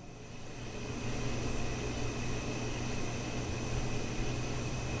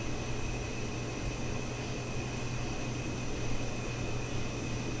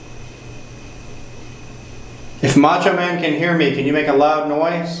 If Macho Man can hear me, can you make a loud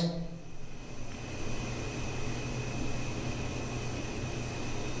noise?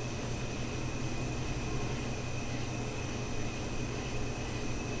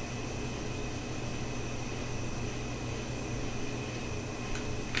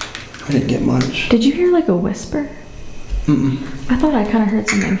 I didn't get much. Did you hear like a whisper? Mm-mm. I thought I kind of heard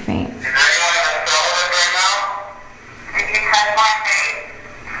something faint. Is there anyone in the cell with us right now? Did you touch my face? Were you killed in this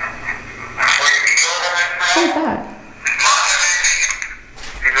cell? What is that?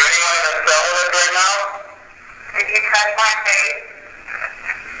 Is there anyone in the cell with us right now? Did you touch my face?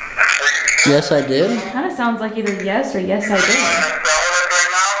 Were you killed? Yes, I did. It kind of sounds like either yes or yes I Is there anyone in did. the cell with us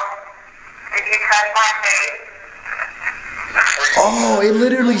right now? Did you touch my face? Oh, it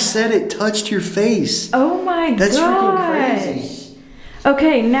literally said it touched your face. Oh my That's gosh. freaking crazy.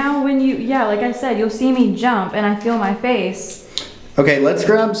 Okay, now when you, yeah, like I said, you'll see me jump and I feel my face. Okay, let's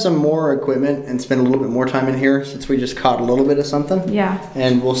grab some more equipment and spend a little bit more time in here since we just caught a little bit of something. Yeah.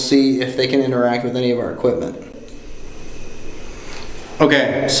 And we'll see if they can interact with any of our equipment.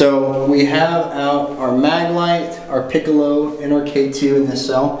 Okay, so we have out our mag light, our piccolo, and our K2 in this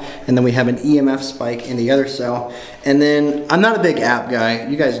cell, and then we have an EMF spike in the other cell. And then, I'm not a big app guy,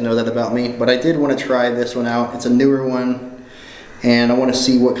 you guys know that about me, but I did want to try this one out. It's a newer one, and I want to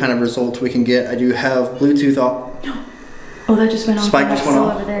see what kind of results we can get. I do have Bluetooth off. Oh, that just went off. Spike just went Still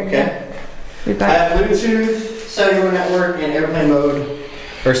off. over there, Okay. yeah. We're I back. have Bluetooth, cellular network, and airplane mode,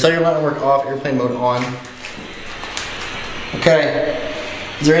 or cellular network off, airplane mode on. Okay.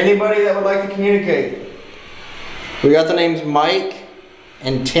 Is there anybody that would like to communicate? We got the names Mike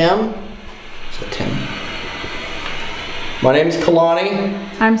and Tim. Is it Tim? My name's Kalani.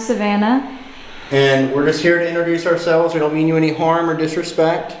 I'm Savannah. And we're just here to introduce ourselves. We don't mean you any harm or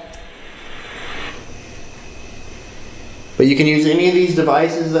disrespect. But you can use any of these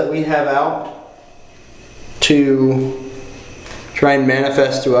devices that we have out to try and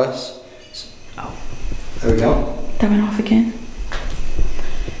manifest to us. Oh. There we go. That went off again.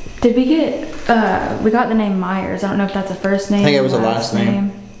 Did we get, we got the name Myers. I don't know if that's a first name. I think it was a last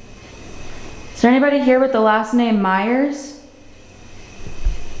name. Is there anybody here with the last name Myers?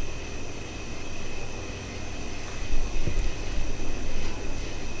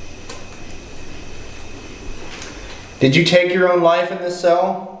 Did you take your own life in this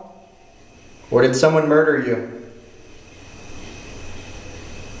cell? Or did someone murder you?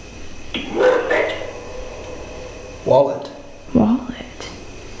 Wallet. Wallet.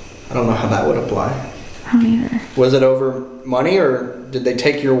 I don't know how that would apply. I don't either. Was it over money or did they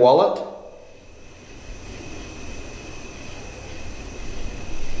take your wallet?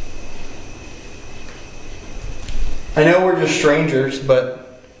 I know we're just strangers, but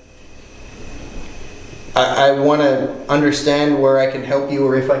I want to understand where I can help you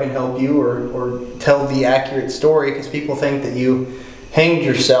or if I can help you or tell the accurate story, because people think that you hanged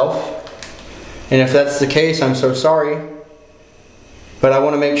yourself. And if that's the case, I'm so sorry. But I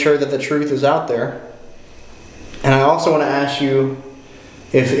want to make sure that the truth is out there. And I also want to ask you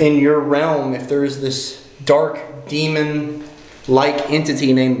if in your realm, if there is this dark demon-like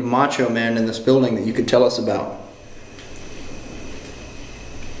entity named Macho Man in this building that you could tell us about.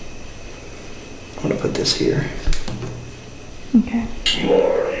 I'm going to put this here. Okay.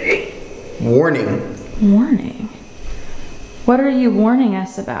 Warning. Warning. What are you warning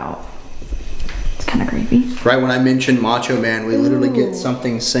us about? It's kind of creepy. Right when I mention Macho Man, we literally get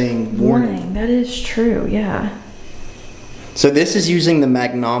something saying warning. That is true, yeah. So this is using the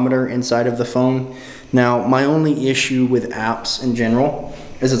magnometer inside of the phone. Now, my only issue with apps in general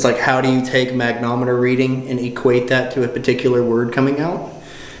is it's like, how do you take magnometer reading and equate that to a particular word coming out?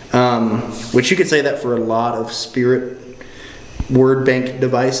 Which you could say that for a lot of spirit word bank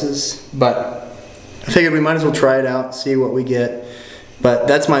devices, but I figured we might as well try it out, see what we get. But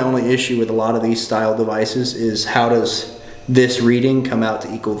that's my only issue with a lot of these style devices, is how does this reading come out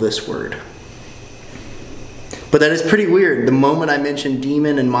to equal this word? But that is pretty weird. The moment I mention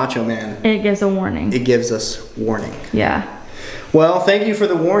demon and Macho Man, it gives a warning. It gives us warning. Yeah. Well, thank you for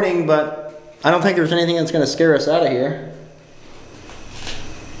the warning, but I don't think there's anything that's going to scare us out of here.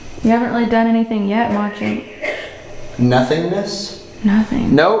 You haven't really done anything yet, Macho. Nothingness?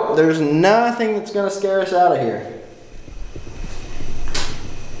 Nothing. Nope, there's nothing that's going to scare us out of here.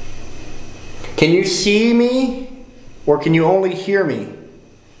 Can you see me, or can you only hear me?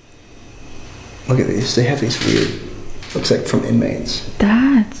 Look at these. They have these weird, looks like from inmates.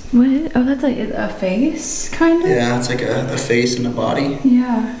 That's, what? Oh, that's like a face, kind of? Yeah, it's like a face and a body.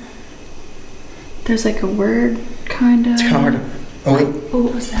 Yeah. There's like a word, kind of. It's kind of hard to... Oh, wait. Oh,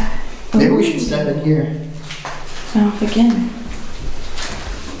 what was that? Maybe we should step in here. Off again.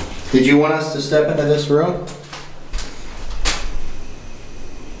 Did you want us to step into this room?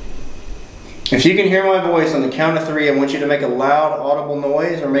 If you can hear my voice on the count of 3, I want you to make a loud, audible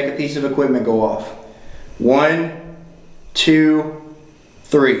noise or make a piece of equipment go off. 1, 2,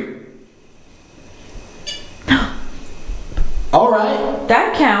 3. All right.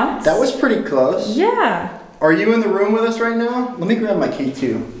 That counts. That was pretty close. Yeah. Are you in the room with us right now? Let me grab my key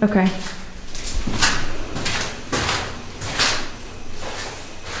too. Okay.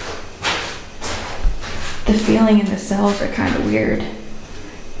 The feeling in the cells are kind of weird.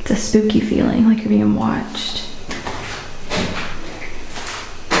 It's a spooky feeling, like you're being watched.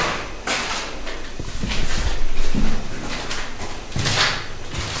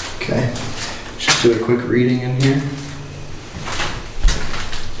 Okay. Just do a quick reading in here.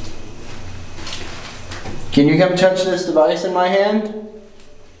 Can you come touch this device in my hand?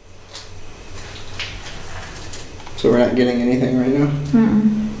 So we're not getting anything right now?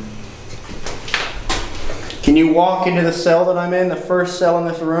 Mm-mm. Can you walk into the cell that I'm in, the first cell in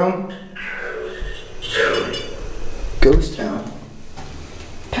this room? Ghost town.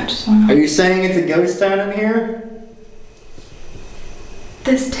 Touch this one. Are you saying it's a ghost town in here?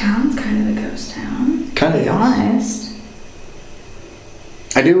 This town's kind of a ghost town. Kind of to be is. honest.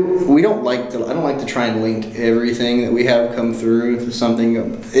 I don't like to try and link everything that we have come through to something.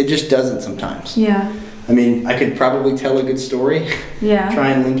 It just doesn't sometimes. Yeah. I mean, I could probably tell a good story. Yeah. Try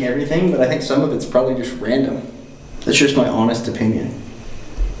and link everything, but I think some of it's probably just random. That's just my honest opinion.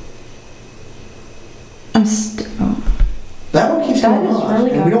 Oh. That one keeps going That is off.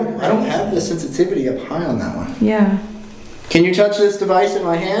 really And going I don't crazy. have the sensitivity up high on that one. Yeah. Can you touch this device in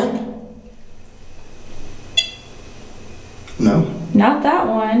my hand? No. Not that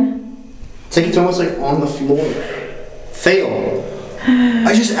one. It's like it's almost like on the floor. Fail.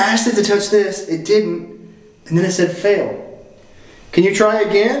 I just asked it to touch this. It didn't. And then it said fail. Can you try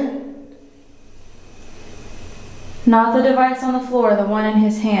again? Not the device on the floor, the one in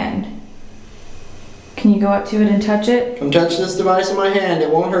his hand. Can you go up to it and touch it? Come touch this device in my hand.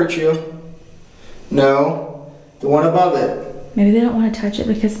 It won't hurt you. No. The one above it. Maybe they don't want to touch it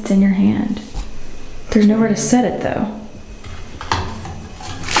because it's in your hand. There's nowhere to set it though.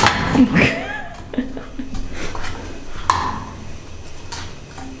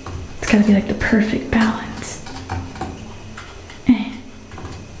 It's gotta be like the perfect balance.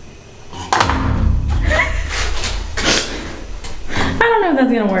 I don't know if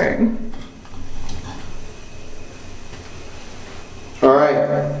that's gonna work.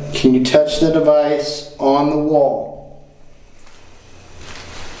 Alright. Can you touch the device on the wall?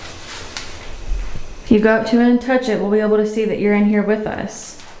 If you go up to it and touch it, we'll be able to see that you're in here with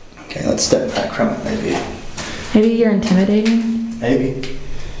us. Okay, let's step back from it maybe. Maybe you're intimidating? Maybe.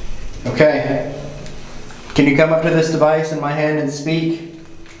 Okay. Can you come up to this device in my hand and speak?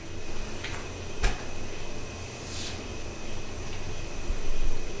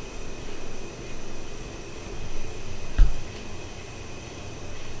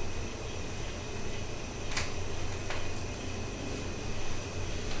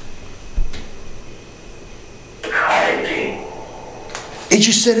 It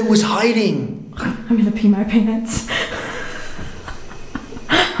just said it was hiding. I'm gonna pee my pants.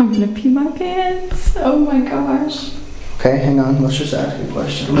 I'm gonna pee my pants. Oh my gosh. Okay, hang on. Let's just ask you a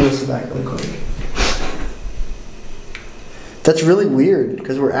question. Let me listen back really quick. That's really weird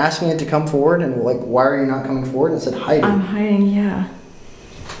because we're asking it to come forward and we're like, why are you not coming forward? And it said hiding. I'm hiding, yeah.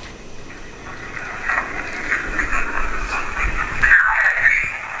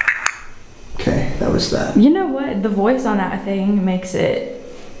 Okay, that was that. You know what? The voice on that thing makes it.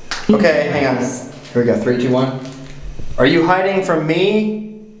 Okay, hang on. Here we go. 3, 2, 1. Are you hiding from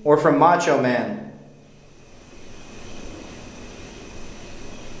me or from Macho Man?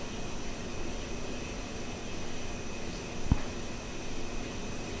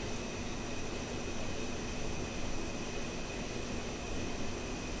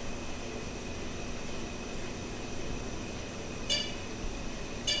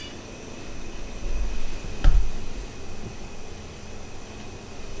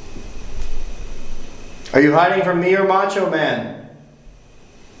 Are you hiding from me or Macho Man?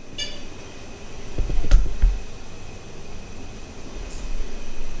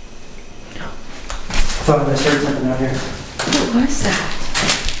 I thought I heard something out here. What was that?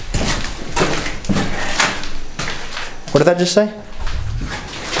 What did that just say?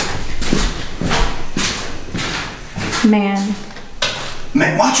 Man.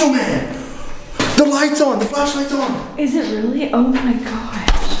 Man, Macho Man! The light's on! The flashlight's on! Is it really? Oh my gosh.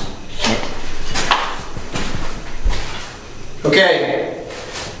 Shit. Okay.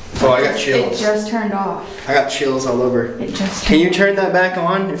 Oh, I got chills. It just turned off. I got chills all over. It just Can you turn that back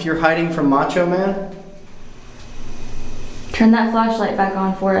on if you're hiding from Macho Man? Turn that flashlight back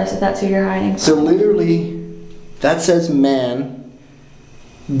on for us if that's who you're hiding from. So literally, that says man.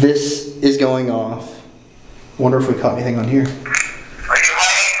 This is going off. Wonder if we caught anything on here. Are you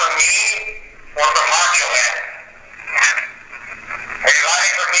hiding from me or from Macho Man? Are you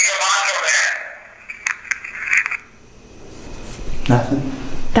hiding from me or Macho Man? Nothing.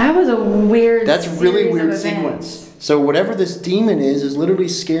 That was a weird. That's really series of weird events. sequence. So whatever this demon is literally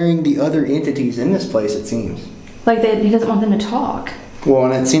scaring the other entities in this place, it seems. Like he doesn't want them to talk. Well,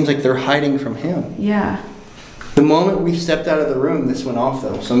 and it seems like they're hiding from him. Yeah. The moment we stepped out of the room, this went off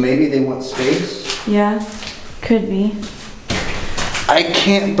though. So maybe they want space. Yeah. Could be. I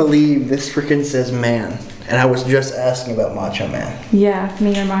can't believe this freaking says man. And I was just asking about Macho Man. Yeah,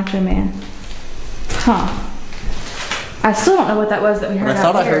 me or Macho Man. Huh. I still don't know what that was that we heard But I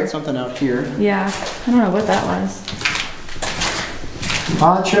thought out I here. heard something out here. Yeah, I don't know what that was.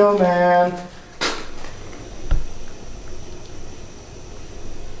 Macho Man.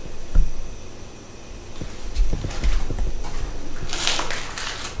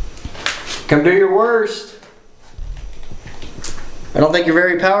 Come do your worst. I don't think you're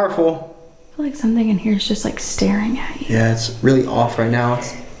very powerful. I feel like something in here is just like staring at you. Yeah, it's really off right now.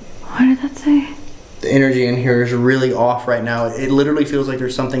 What did that say? The energy in here is really off right now. It literally feels like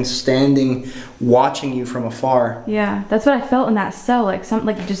there's something standing, watching you from afar. Yeah, that's what I felt in that cell, like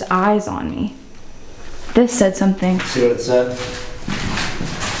just eyes on me. This said something. See what it said?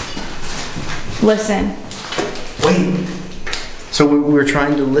 Listen. Wait. So we were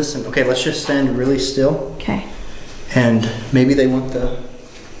trying to listen. Okay, let's just stand really still. Okay. And maybe they want the...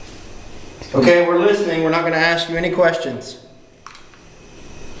 Okay, we're listening. We're not going to ask you any questions.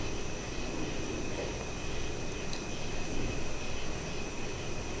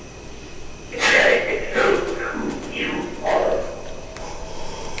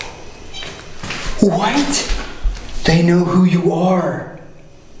 What? They know who you are.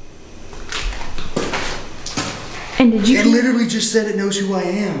 And did you? It literally just said it knows who I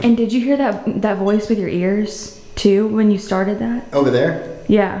am. And did you hear that voice with your ears too when you started that? Over there?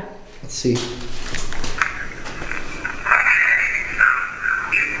 Yeah. Let's see.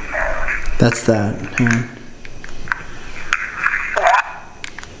 That's that. Hang on.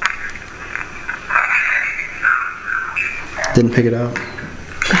 Didn't pick it up.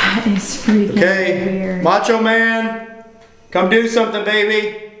 That is freaking weird. Macho Man, come do something,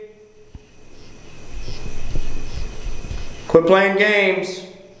 baby. Quit playing games.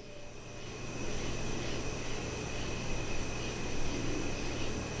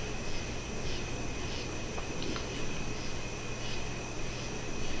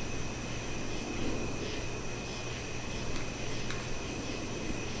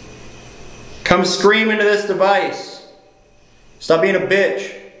 Come scream into this device. Stop being a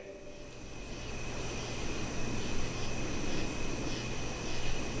bitch.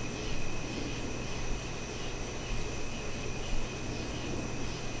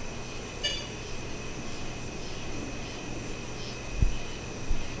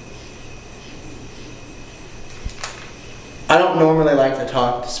 I don't normally like to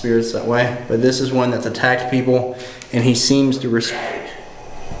talk to spirits that way, but this is one that's attacked people, and he seems to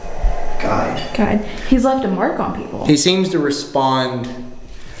Guide. He's left a mark on people. He seems to respond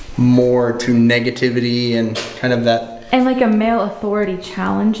more to negativity and kind of that. And like a male authority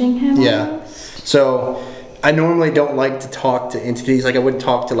challenging him. Yeah. Almost. So I normally don't like to talk to entities. Like I wouldn't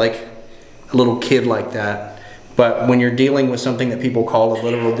talk to like a little kid like that. But when you're dealing with something that people call a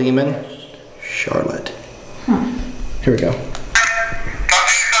literal demon, Charlotte. Huh. Here we go.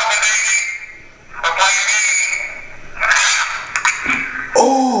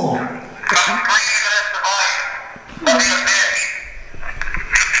 Oh!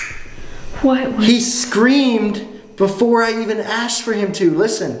 What? He screamed before I even asked for him to.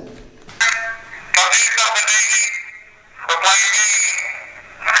 Listen.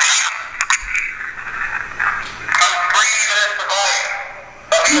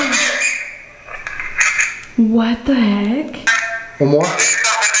 What the heck? One more.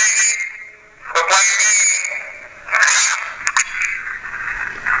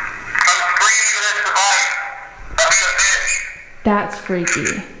 That's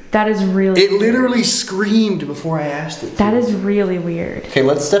freaky. That is really It literally screamed before I asked it to. That is really weird. Okay,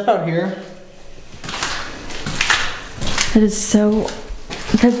 let's step out here. That is so...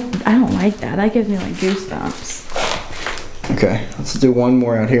 Because I don't like that. That gives me like goosebumps. Okay, let's do one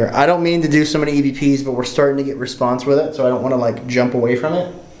more out here. I don't mean to do so many EVPs, but we're starting to get response with it, so I don't want to like jump away from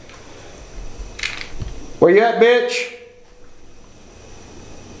it. Where you at, bitch?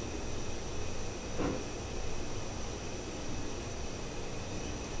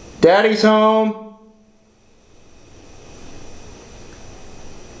 Daddy's home.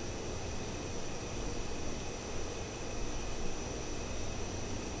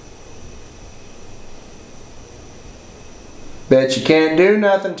 Bet you can't do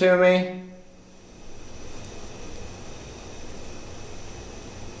nothing to me.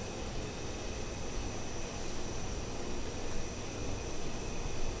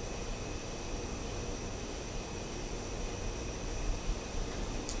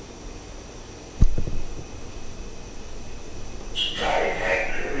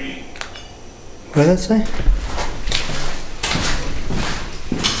 What did that say?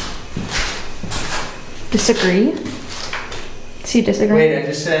 Disagree? So you disagree? Wait, I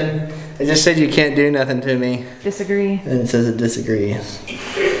just said you can't do nothing to me. Disagree. And it says it disagrees.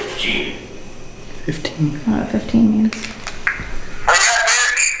 15. 15. I don't know what 15 means.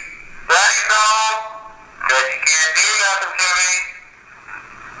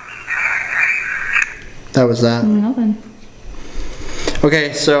 That was that. Nothing.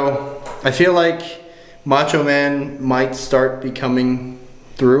 Okay, so I feel like Macho Man might start becoming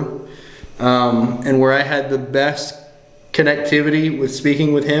through. And where I had the best connectivity with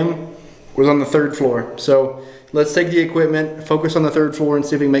speaking with him was on the 3rd floor. So let's take the equipment, focus on the 3rd floor, and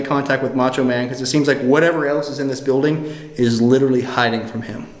see if we can make contact with Macho Man, because it seems like whatever else is in this building is literally hiding from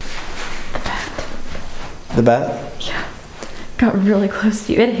him. The bat? Yeah. Got really close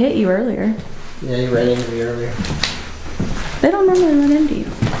to you. It hit you earlier. Yeah, he ran into me earlier. They don't normally run into you.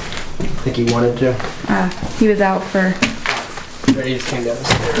 I think he wanted to. He was out for... He just came down the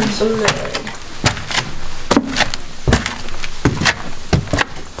stairs.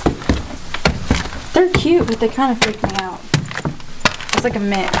 They're cute, but they kind of freak me out. It's like a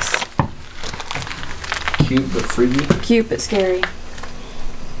mix. Cute but freaky. Cute but scary.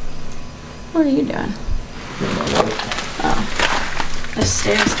 What are you doing? Oh. The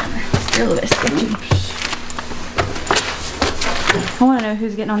stairs kind of They're a little bit sketchy. I want to know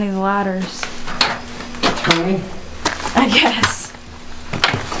who's getting on these ladders. Tony? I guess.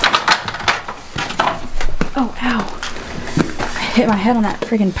 Oh, ow. I hit my head on that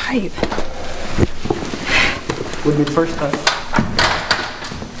friggin' pipe. Wouldn't be the first time.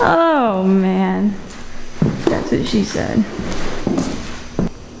 Oh, man. That's what she said.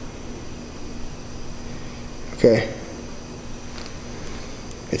 Okay.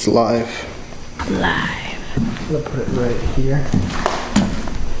 It's live. Live. I'm gonna put it right here.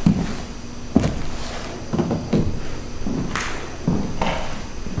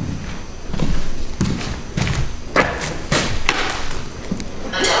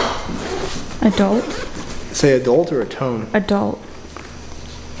 Adult? Say adult or a tone? Adult.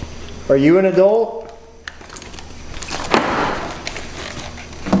 Are you an adult?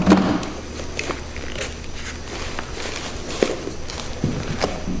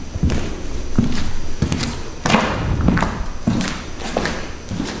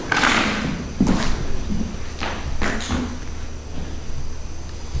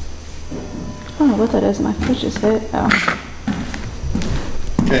 I don't know what that is. My foot just hit. Oh.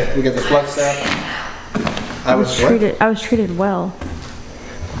 Okay, we got the flux app. I was treated well.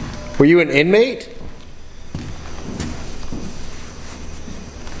 Were you an inmate?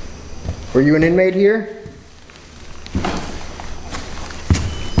 Were you an inmate here?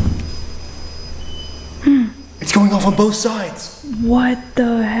 It's going off on both sides. What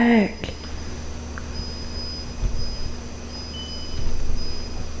the heck?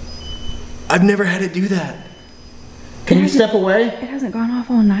 I've never had it do that. Can you step away? It hasn't gone off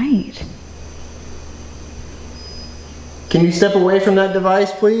all night. Can you step away from that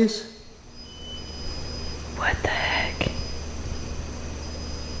device, please? What the heck?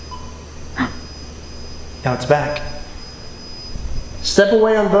 Now it's back. Step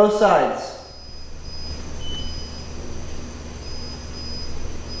away on both sides.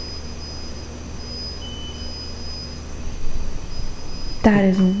 That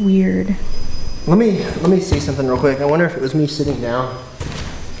is weird. Let me see something real quick. I wonder if it was me sitting down.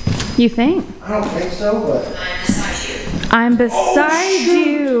 You think? I don't think so, but I'm beside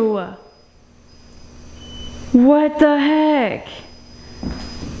you. What the heck?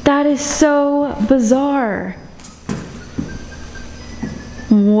 That is so bizarre.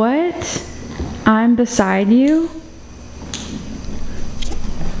 What? I'm beside you?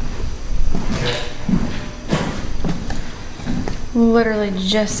 Literally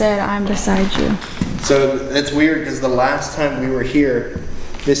just said I'm beside you. so it's weird because the last time we were here,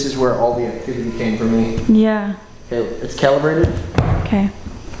 this is where all the activity came for me. Yeah. Okay, it's calibrated. Okay.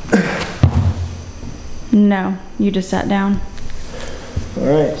 No, you just sat down. All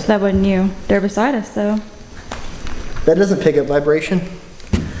right. So that wasn't you. They're beside us though. That doesn't pick up vibration,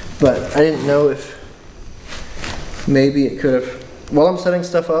 but I didn't know if maybe it could have. While I'm setting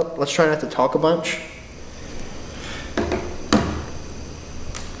stuff up, let's try not to talk a bunch.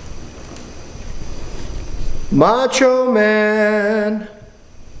 Macho Man.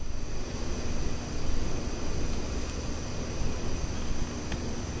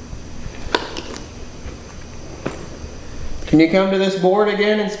 Can you come to this board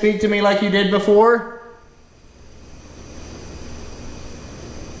again and speak to me like you did before?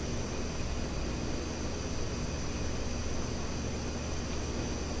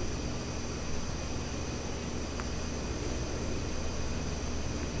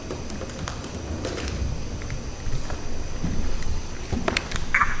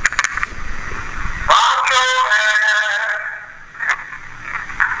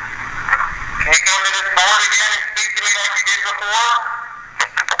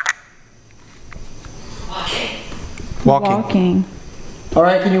 Walking. All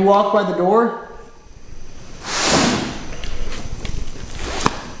right, can you walk by the door?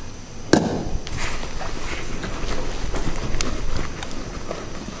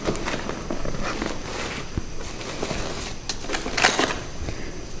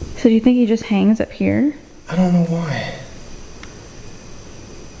 So do you think he just hangs up here? I don't know why.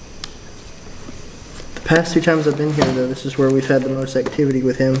 The past 2 times I've been here, though, this is where we've had the most activity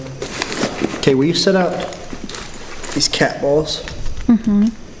with him. Okay, will you set up these cat balls? Mm-hmm.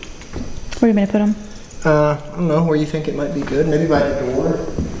 Where are you going to put them? I don't know, where you think it might be good. Maybe by the door.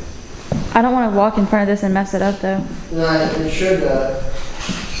 I don't want to walk in front of this and mess it up, though. No, it should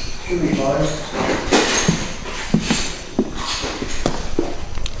be fine.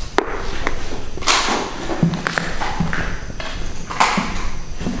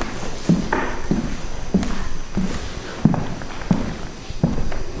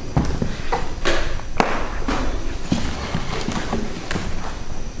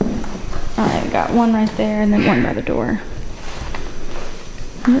 got one right there and then one by the door.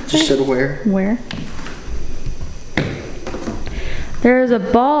 Just said where? Where? There's a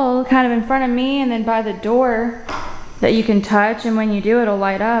ball kind of in front of me and then by the door that you can touch, and when you do, it'll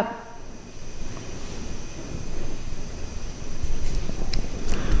light up.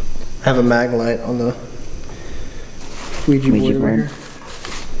 I have a mag light on the Ouija board over here.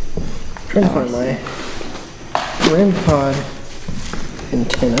 Trying to find my REM pod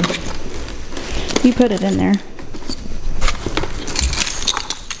antenna. You put it in there.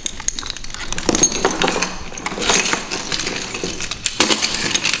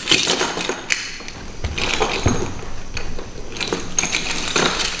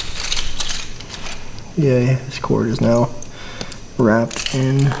 Yeah, this cord is now wrapped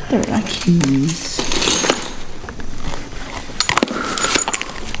in keys.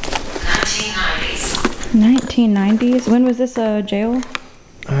 1990s? When was this a jail?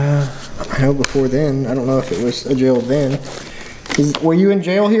 I know before then. I don't know if it was a jail then. Were you in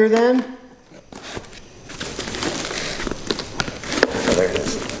jail here then? Oh, there it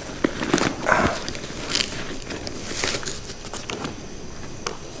is.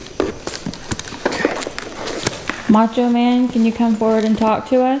 Macho Man, can you come forward and talk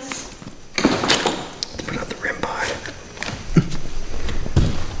to us? Let's put out the REM pod.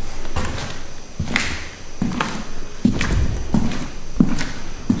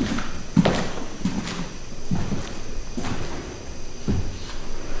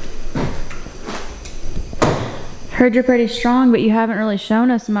 Heard you're pretty strong, but you haven't really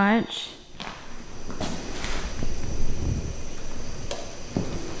shown us much.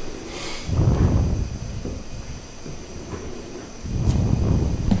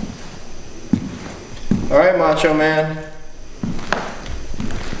 All right, Macho Man.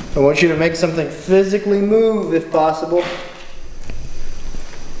 I want you to make something physically move if possible.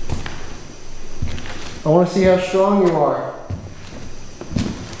 I want to see how strong you are.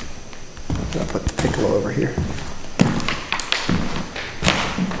 I'll put the piccolo over here.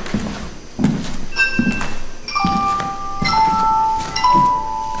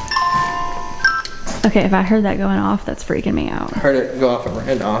 Okay, if I heard that going off, that's freaking me out. I heard it go off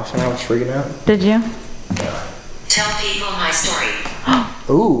and off, and I was freaking out. Did you? Tell people my story.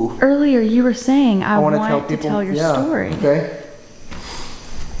 Ooh. Earlier you were saying I want to people, tell your story. Okay.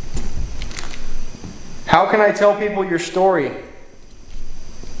 How can I tell people your story?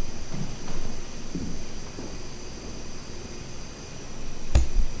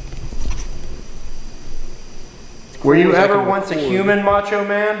 Were you ever once a human, Macho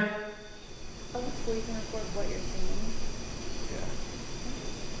Man? Oh, so you can record what you're saying.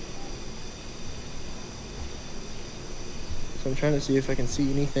 So I'm trying to see if I can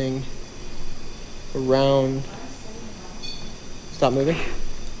see anything around. Stop moving.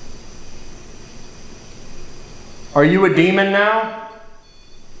 Are you a demon now?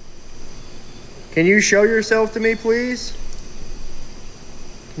 Can you show yourself to me, please?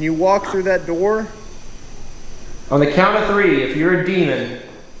 Can you walk through that door? On the count of 3, if you're a demon.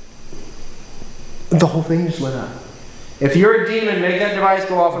 The whole thing just lit up. If you're a demon, make that device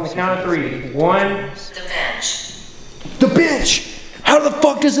go off on the count of 3. 1. The bench. The bench! How the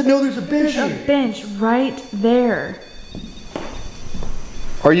fuck does it know there's a bench There's here? a bench right there.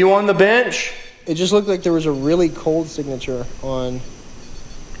 Are you on the bench? It just looked like there was a really cold signature on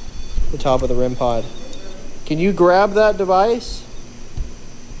the top of the REM pod. Can you grab that device?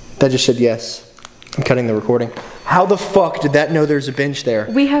 That just said yes. I'm cutting the recording. How the fuck did that know there's a bench there?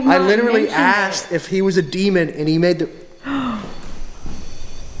 We have not I literally mentioned asked if he was a demon and he made the...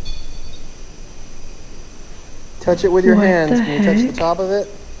 Touch it with your What hands. the Can you touch heck? the top of it?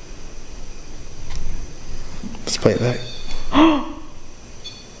 Let's play it back.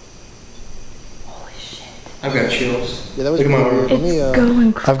 Holy shit. I've got chills. Yeah, that was It's going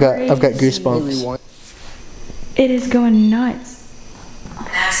crazy. I've got goosebumps. It is going nuts.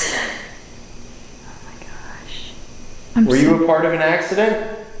 Accident. Oh my gosh. Were you a part of an accident?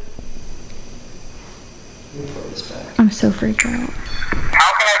 Let me play this back. I'm so freaked out.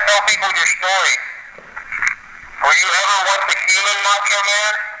 How can I tell people your story? Were you ever once a human, Macho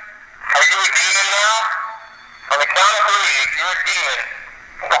Man? Are you a demon now? On the count of 3, if you're a demon,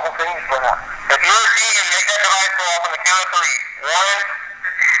 the whole thing's going on. If you're a demon, make that device go off on the count of 3.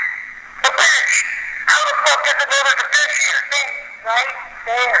 1. The bench! How the fuck does it know there's a bench here? See, right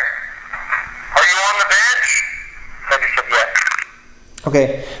there. Are you on the bench? I just said yes.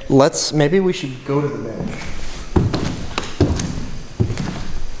 Okay, maybe we should go to the bench.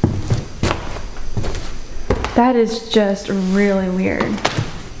 That is just really weird.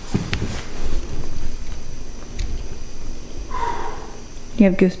 You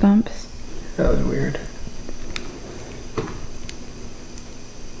have goosebumps? That was weird.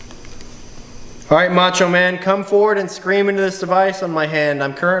 All right, Macho Man, come forward and scream into this device on my hand.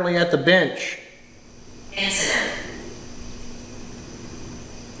 I'm currently at the bench. Incident.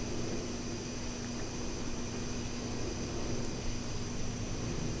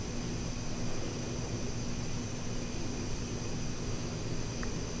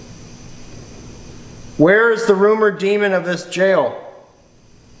 Where is the rumored demon of this jail?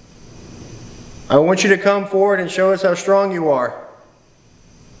 I want you to come forward and show us how strong you are.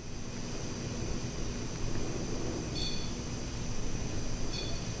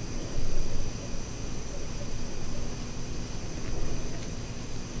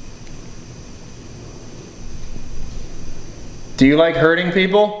 Do you like hurting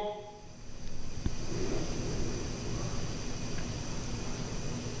people?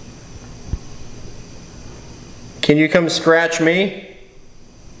 Can you come scratch me?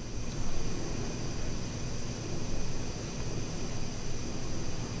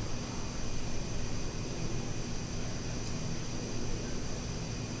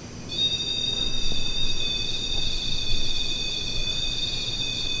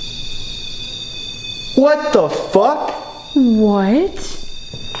 What the fuck? What?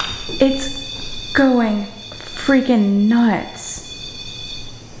 It's going freaking nuts.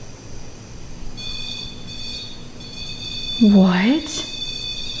 What?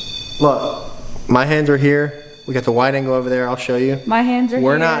 Look, my hands are here. We got the wide angle over there. I'll show you. My hands are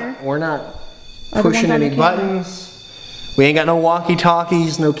We're here. not Other pushing ones on any the camera. buttons. We ain't got no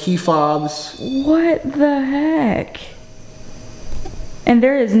walkie-talkies, no key fobs. What the heck? And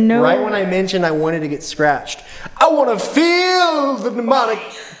there is no... Right when I mentioned I wanted to get scratched, I want to feel the demonic.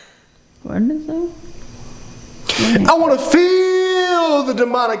 What is that? I want to feel the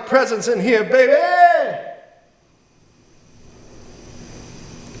demonic presence in here, baby.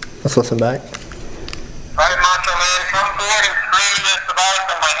 Let's listen back. Alright, Macho Man, come forward and scream into this device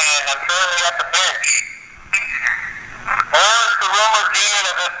in my hand. I'm currently at the bench. Where is the rumored demon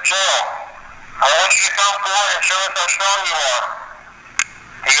of this jail? I want you to come forward and show us how strong you are.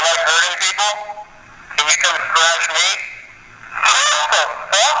 Do you like hurting people? Can you come scratch me? What the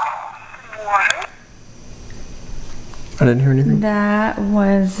fuck? What? I didn't hear anything. That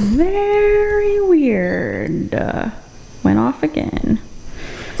was very weird. Went off again.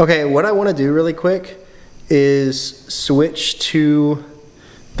 Okay, what I want to do really quick is switch to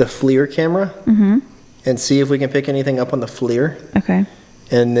the FLIR camera and see if we can pick anything up on the FLIR. Okay.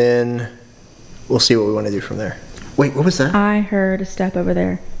 And then we'll see what we want to do from there. Wait, what was that? I heard a step over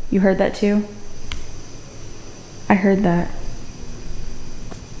there. You heard that too? I heard that.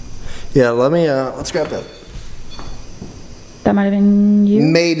 Yeah, let me, let's grab that. That might have been you?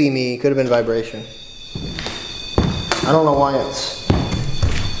 Maybe me, could have been vibration. I don't know why it's...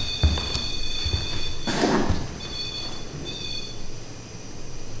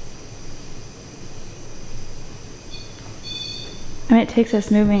 I mean, it takes us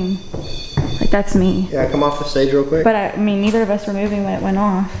moving. Like, that's me. Yeah, come off the stage real quick. But I mean, neither of us were moving when it went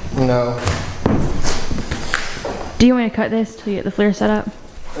off. No. Do you want me to cut this till you get the FLIR set up?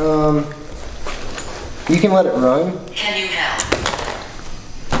 You can let it run. Can you help?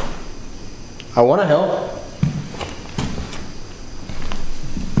 I want to help.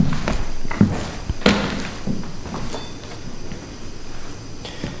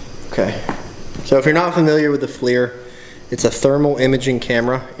 Okay. So if you're not familiar with the FLIR, it's a thermal imaging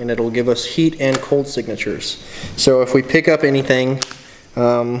camera and it'll give us heat and cold signatures. So if we pick up anything,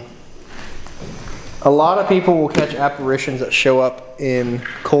 a lot of people will catch apparitions that show up in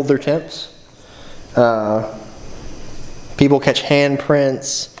colder temps. People catch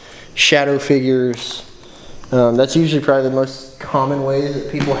handprints, shadow figures. That's usually probably the most common ways that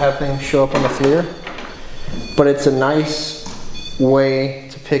people have things show up on the FLIR. But it's a nice way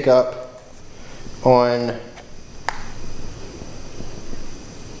to pick up on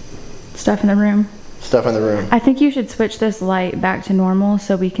Stuff in the room. stuff in the room. I think you should switch this light back to normal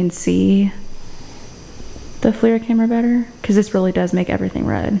so we can see the FLIR camera better, because this really does make everything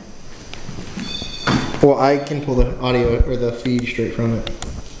red. Well, I can pull the audio or the feed straight from it.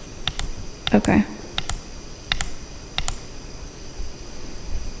 Okay.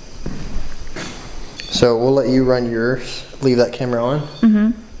 So we'll let you run yours. Leave that camera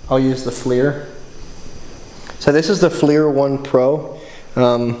on. I'll use the FLIR. So this is the FLIR 1 Pro.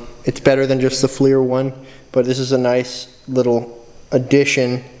 It's better than just the FLIR 1, but this is a nice little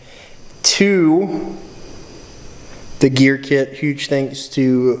addition to the gear kit. Huge thanks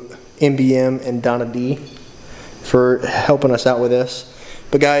to MBM and Donna D for helping us out with this.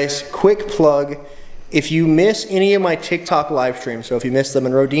 But guys, quick plug. if you miss any of my TikTok live streams, so if you missed the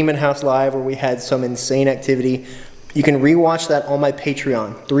Monroe Demon House live where we had some insane activity, you can rewatch that on my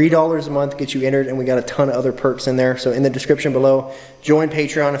Patreon. $3 a month gets you entered, and we got a ton of other perks in there. So in the description below, join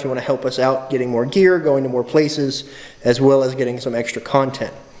Patreon if you want to help us out getting more gear, going to more places, as well as getting some extra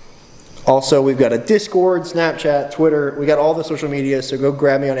content. Also, we've got a Discord, Snapchat, Twitter. We got all the social media, so go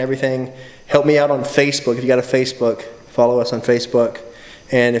grab me on everything. Help me out on Facebook. If you got a Facebook, follow us on Facebook.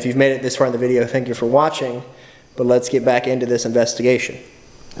 And if you've made it this far in the video, thank you for watching. But let's get back into this investigation.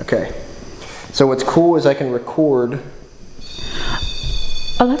 Okay. So what's cool is I can record.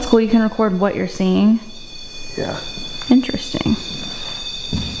 Oh, that's cool. You can record what you're seeing. Yeah. Interesting.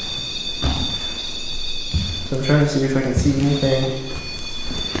 So I'm trying to see if I can see anything.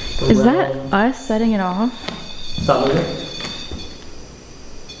 Is that us setting it off? Stop moving.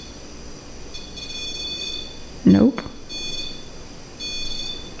 Nope.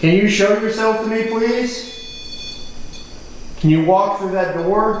 Can you show yourself to me, please? Can you walk through that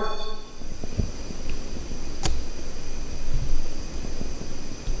door?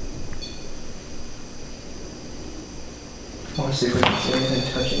 I want to see if we can see anything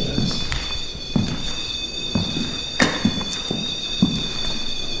touching this.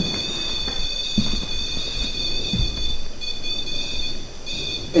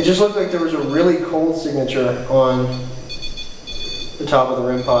 It just looked like there was a really cold signature on the top of the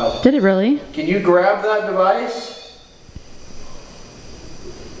REM pod. Did it really? Can you grab that device?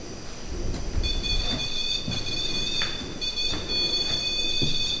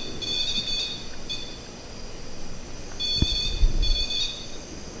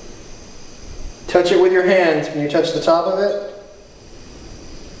 Touch it with your hands. Can you touch the top of it?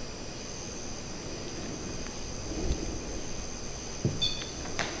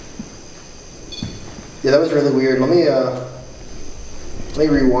 Yeah, that was really weird. Let me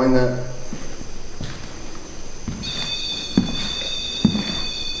rewind that.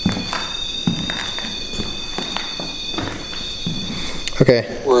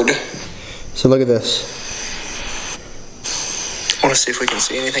 Okay. Word. So look at this. I want to see if we can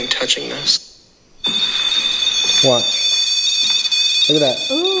see anything touching this. Watch. Look at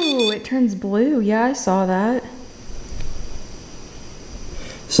that. Ooh, it turns blue. Yeah, I saw that.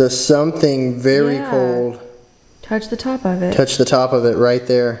 So something very cold. Touch the top of it. Touch the top of it right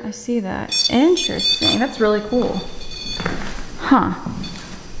there. I see that. Interesting. That's really cool. Huh.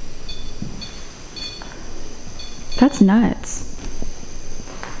 That's nuts.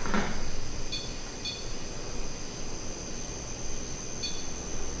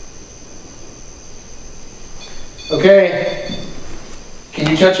 Okay. Can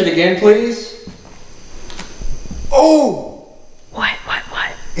you touch it again, please? Oh!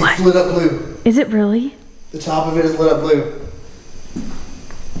 It's lit up blue. Is it really? The top of it is lit up blue.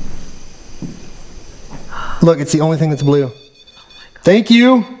 Look, it's the only thing that's blue. Oh my God. Thank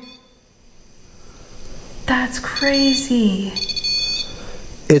you. That's crazy.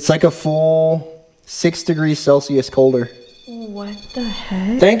 It's like a full 6 degrees Celsius colder. What the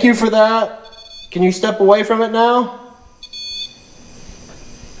heck? Thank you for that. Can you step away from it now?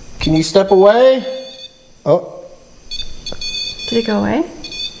 Can you step away? Oh. Did it go away?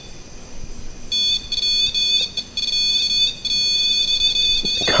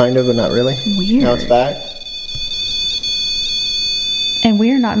 Kind of, but not really. Weird. Now it's back. And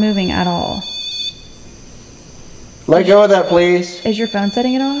we are not moving at all. Let go of that, please. Is your phone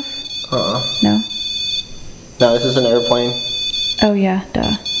setting it off? No? No, this is an airplane. Oh yeah,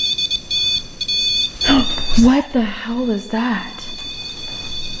 duh. What the hell is that?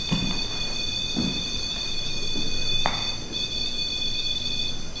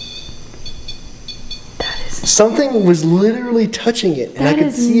 Something was literally touching it, and I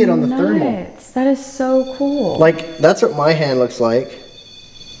could see it on the thermal. That is so cool. Like, that's what my hand looks like.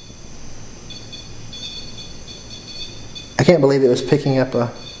 I can't believe it was picking up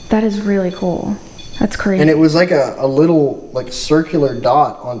a... That is really cool. That's crazy. And it was like a little, like, circular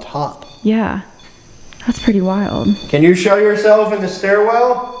dot on top. Yeah. That's pretty wild. Can you show yourself in the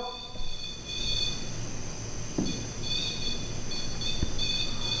stairwell?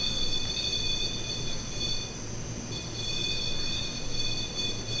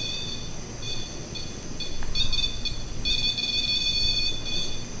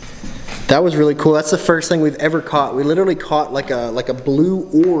 That was really cool. That's the first thing we've ever caught. We literally caught like a blue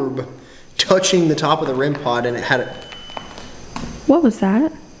orb touching the top of the REM pod, and it had it. What was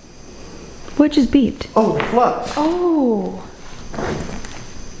that? What just beeped? Oh, the flux. Oh.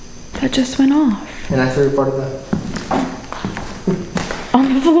 That just went off. And I threw part of that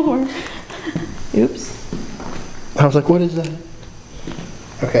on the floor. Oops. I was like, what is that?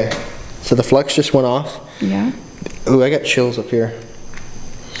 Okay. So the flux just went off. Yeah. Ooh, I got chills up here.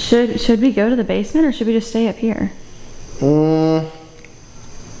 Should we go to the basement or should we just stay up here? I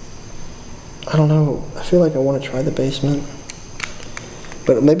don't know. I feel like I want to try the basement.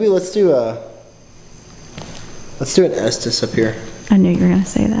 But maybe let's do an Estes up here. I knew you were gonna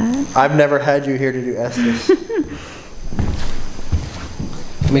say that. I've never had you here to do Estes.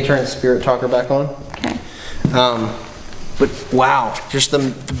 Let me turn the Spirit Talker back on. Okay. But wow, just the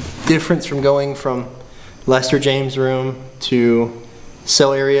difference from going from Lester James' room to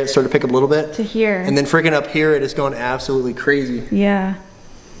cell area, it started to pick up a little bit. To here. And then freaking up here, it has gone absolutely crazy. Yeah.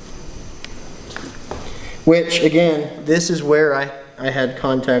 Which, again, this is where I had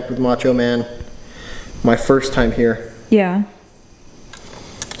contact with Macho Man my first time here. Yeah.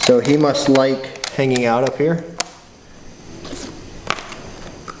 So he must like hanging out up here.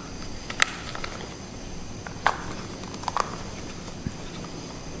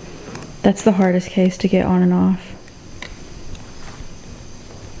 That's the hardest case to get on and off.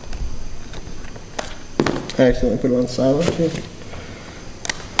 I accidentally put it on silent too.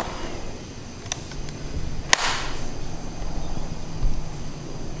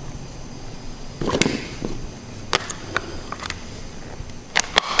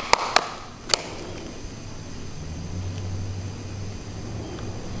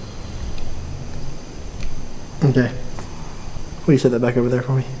 Okay. Will you set that back over there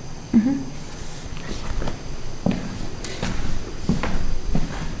for me? Mm-hmm.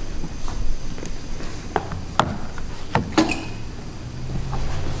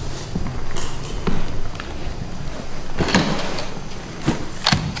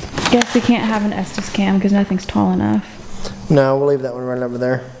 Guess we can't have an Estes cam because nothing's tall enough. No, we'll leave that one right over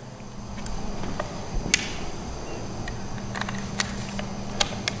there.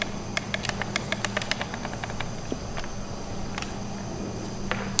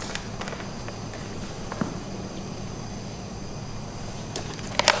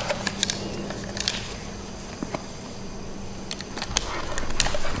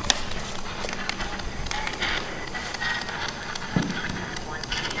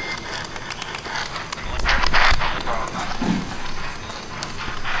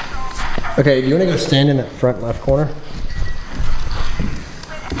 Okay, do you want to go stand in that front left corner?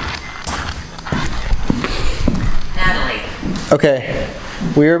 Natalie. Okay,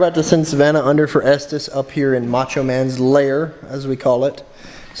 we are about to send Savannah under for Estes up here in Macho Man's lair, as we call it.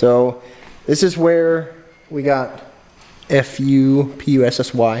 So this is where we got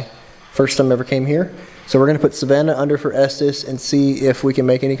FUPUSSY. First time ever came here. So we're going to put Savannah under for Estes and see if we can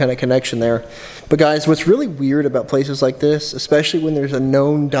make any kind of connection there. But guys, what's really weird about places like this, especially when there's a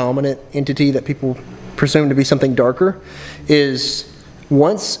known dominant entity that people presume to be something darker, is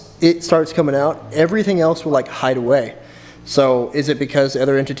once it starts coming out, everything else will like hide away. So is it because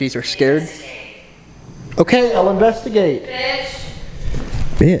other entities are scared? Okay, I'll investigate.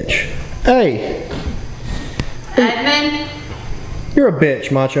 Bitch. Hey. Edmund? You're a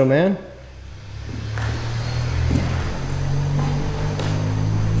bitch, Macho Man.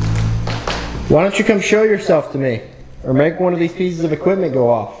 Why don't you come show yourself to me? Or make one of these pieces of equipment go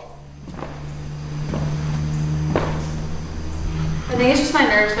off? I think it's just my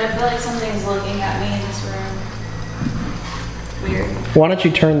nerves, but I feel like something's looking at me in this room. Weird. Why don't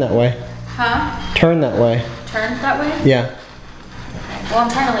you turn that way? Huh? Turn that way. Turn that way? Yeah. Okay. Well, I'm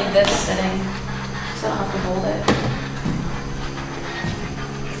trying to leave this sitting, so I don't have to hold it.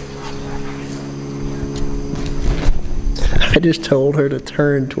 I just told her to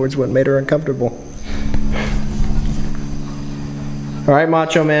turn towards what made her uncomfortable. Alright,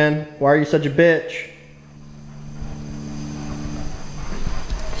 Macho Man, why are you such a bitch?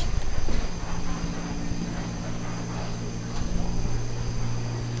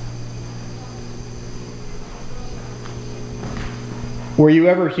 Were you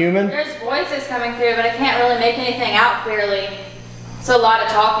ever human? There's voices coming through, but I can't really make anything out clearly. It's a lot of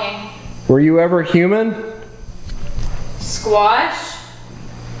talking. Were you ever human? Squash?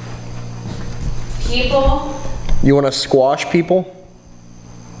 People? You want to squash people?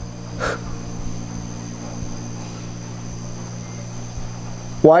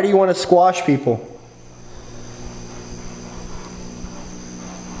 Why do you want to squash people?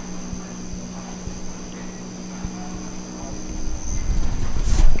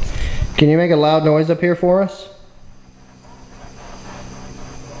 Can you make a loud noise up here for us?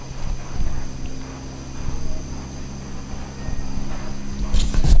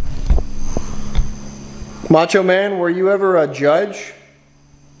 Macho Man, were you ever a judge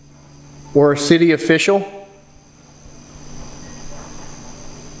or a city official?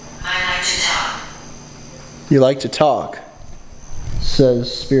 I like to talk. You like to talk.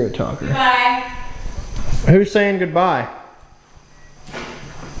 Says Spirit Talker. Bye. Who's saying goodbye?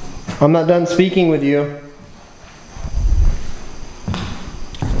 I'm not done speaking with you.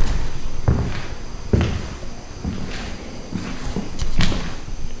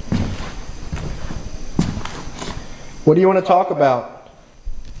 What do you want to talk about?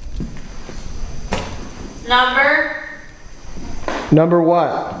 Number? Number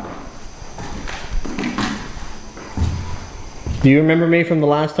what? Do you remember me from the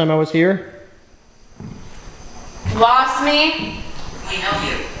last time I was here? Lost me? We know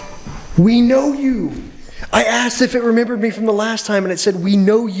you. We know you. I asked if it remembered me from the last time and it said we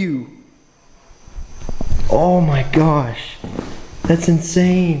know you. Oh my gosh. That's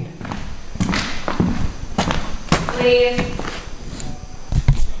insane. Leave.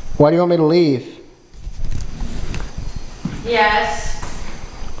 Why do you want me to leave? Yes.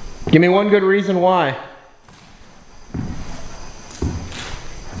 Give me one good reason why.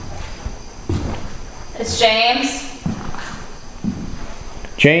 It's James.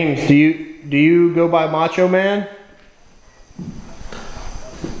 James, do you go by Macho Man?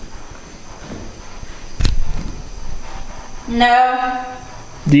 No.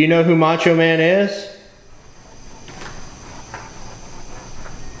 Do you know who Macho Man is?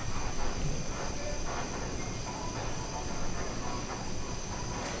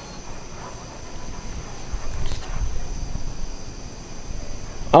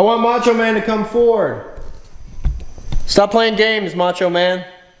 I want Macho Man to come forward. Stop playing games, Macho Man.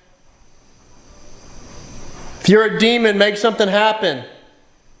 If you're a demon, make something happen.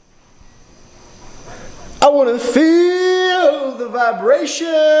 I want to feel the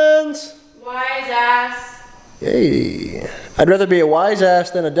vibrations. Wise ass. Hey, I'd rather be a wise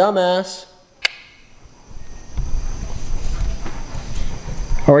ass than a dumbass.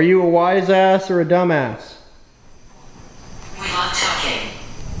 Are you a wise ass or a dumbass? We love talking.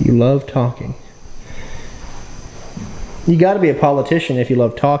 You love talking. You got to be a politician if you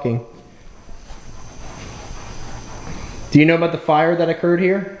love talking. Do you know about the fire that occurred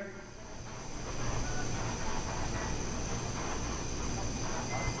here?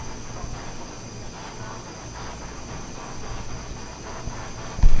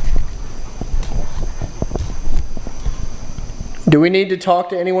 Do we need to talk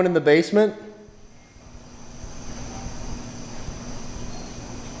to anyone in the basement?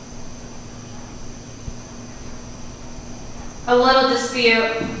 A little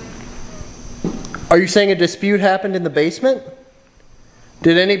dispute. Are you saying a dispute happened in the basement?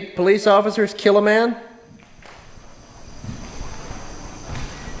 Did any police officers kill a man?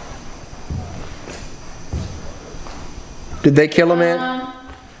 Did they kill a man?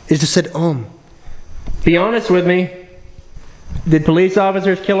 It just said, Be honest with me. Did police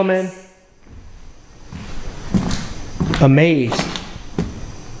officers kill a man? Amazed.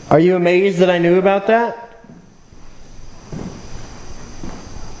 Are you amazed that I knew about that?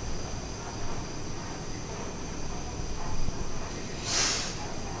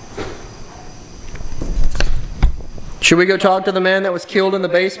 Should we go talk to the man that was killed in the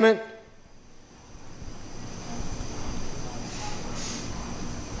basement?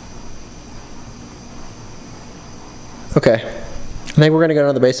 Okay. I think we're going to go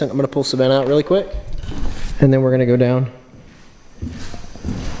down to the basement. I'm going to pull Savannah out really quick. And then we're going to go down.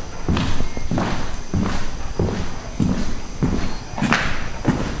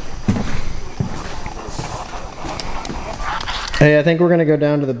 Hey, I think we're going to go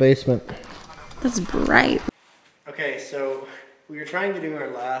down to the basement. That's bright. Okay, so we were trying to do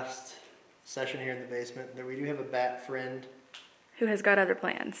our last session here in the basement. We do have a bat friend Who has got other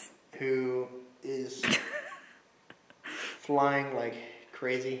plans? who is flying like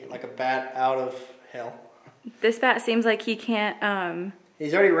crazy, like a bat out of hell. This bat seems like he can't,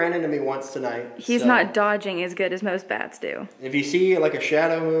 He's already ran into me once tonight. he's so not dodging as good as most bats do. If you see like a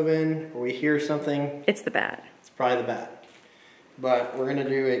shadow moving or we hear something, It's the bat. it's probably the bat. But we're gonna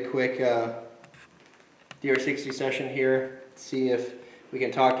do a quick DR60 session here, see if we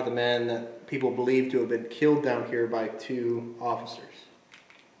can talk to the man that people believe to have been killed down here by 2 officers.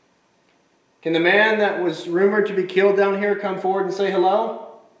 Can the man that was rumored to be killed down here come forward and say hello?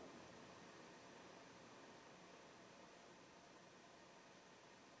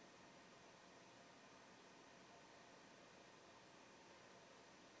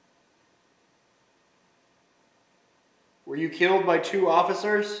 Were you killed by 2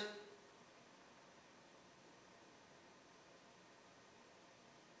 officers?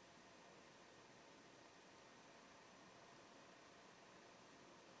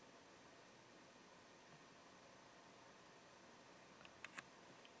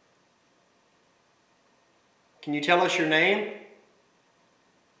 Can you tell us your name?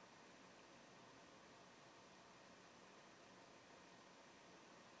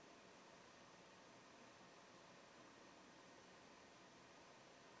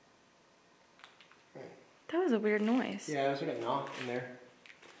 was a weird noise. Yeah, it was like a knock in there.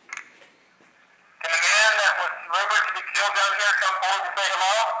 Can the man that was rumored to be killed down here come forward and say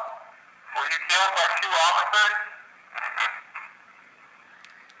hello? Were you killed by 2 officers?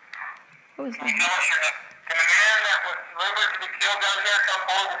 What was Can you that? tell us your name? Can the man that was rumored to be killed down here come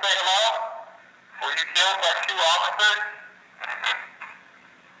forward and say hello? Were you killed by 2 officers?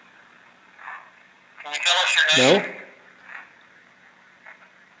 Can you tell us your name? No?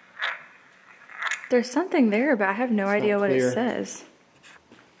 There's something there, but I have no idea not what clear. it says.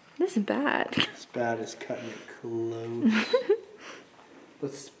 This is bad. It's bad as cutting it close.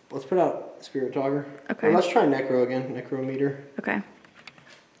 let's put out Spirit Talker. Okay. Or let's try Necro again, Necrometer. Okay.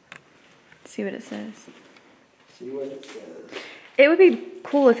 See what it says. See what it says. It would be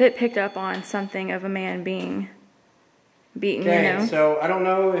cool if it picked up on something of a man being beaten, Okay, you know? so I don't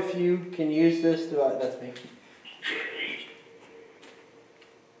know if you can use this device. That's me.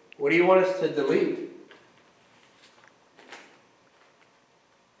 What do you want us to delete?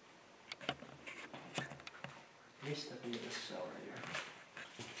 Let me step into this cell right here.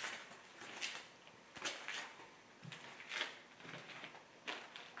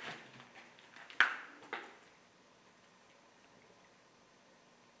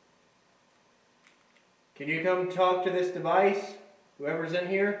 Can you come talk to this device? Whoever's in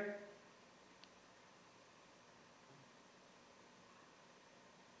here?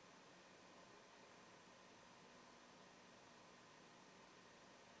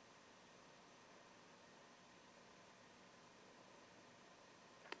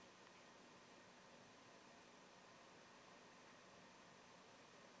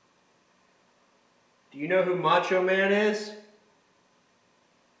 Do you know who Macho Man is?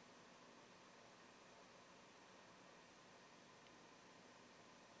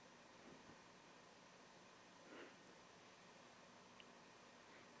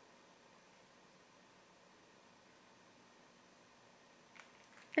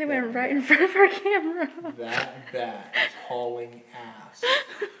 It went right in front of our camera. That bat is hauling ass.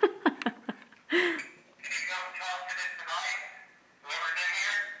 Can you come talk to this device? Whoever's in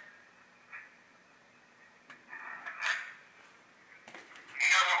here? You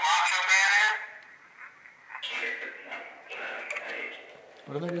know who Macho Man is?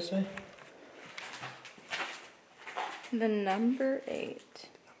 What did I just say? The number 8.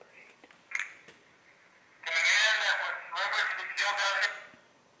 Can the man that was rumored to be killed down here?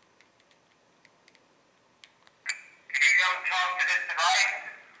 Can you come talk to this device?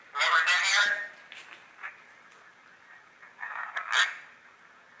 Whoever's in here?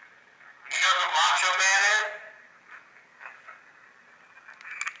 You know who Macho Man is?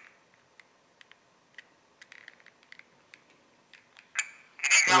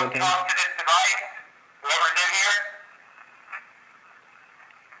 Can you come Okay. talk to this device? Whoever's in here?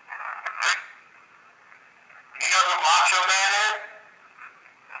 You know who Macho Man is?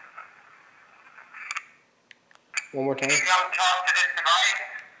 One more Can time. you come talk to this device?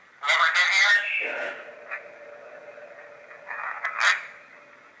 Whoever's in here?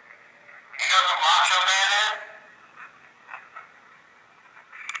 You know who Macho Man is?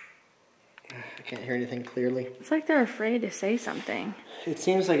 I can't hear anything clearly. It's like they're afraid to say something. It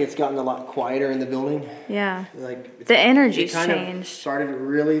seems like it's gotten a lot quieter in the building. Yeah. Like it's, The energy's it kind of changed. started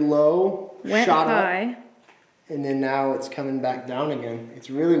really low, Went shot high. up, and then now it's coming back down again. It's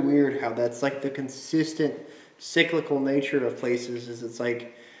really weird how that's like the consistent cyclical nature of places. Is it's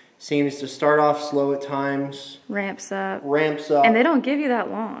like seems to start off slow at times, Ramps up. ramps up, And they don't give you that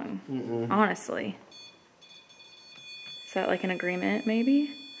long, honestly. Is that like an agreement, maybe?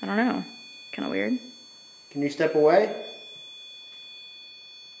 I don't know. Kind of weird. Can you step away?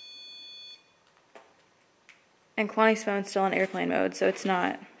 And Kalani's phone's still in airplane mode, so it's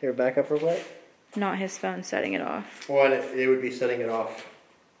not Here, back up real quick. his phone setting it off Well, it would be setting it off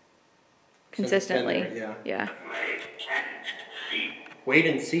consistently. Since it's been there, Yeah. Wait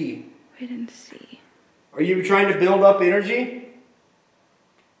and see. Wait and see. Are you trying to build up energy?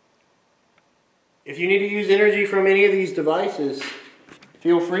 If you need to use energy from any of these devices,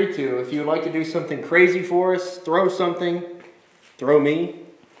 feel free to. If you would like to do something crazy for us, throw something, throw me.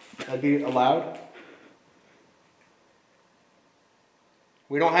 That'd be allowed.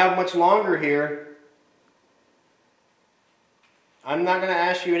 We don't have much longer here. I'm not going to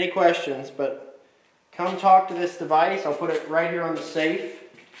ask you any questions, but come talk to this device. I'll put it right here on the safe.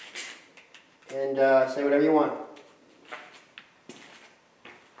 And say whatever you want.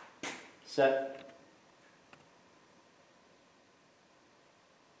 Set.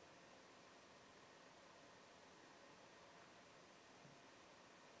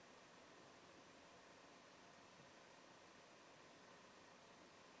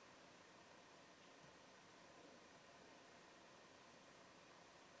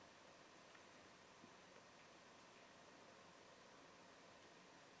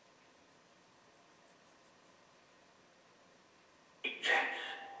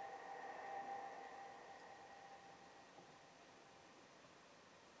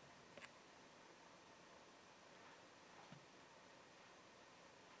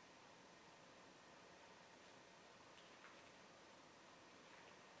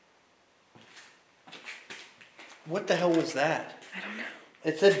 What the hell was that? I don't know.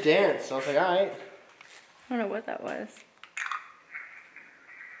 It said dance. So I was like, all right. I don't know what that was.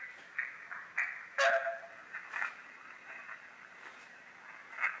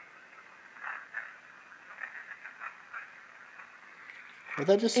 What'd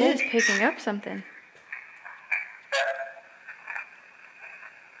that just It say? is picking up something.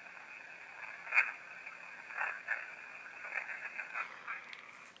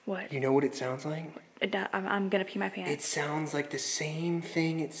 What? You know what it sounds like? I'm gonna pee my It pants. sounds like the same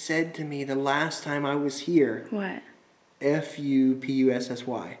thing it said to me the last time I was here. What?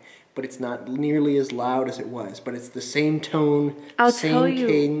 Fupussy. But it's not nearly as loud as it was. But it's the same tone, I'll same tell you-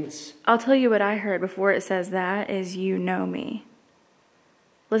 cadence. I'll tell you what I heard before it says that is you know me.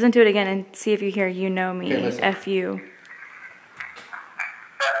 Listen to it again and see if you hear you know me. Okay, listen. F-U.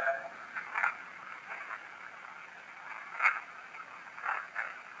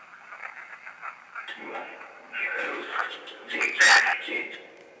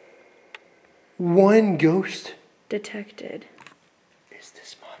 One ghost. Detected. Is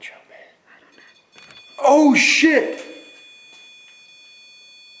this Macho Man? I don't know. Oh shit!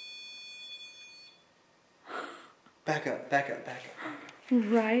 Back up, back up, back up.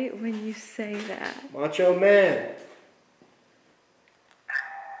 Right when you say that. Macho Man.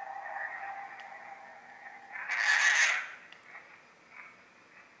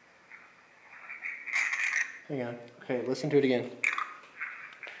 Hang on. Okay, listen to it again.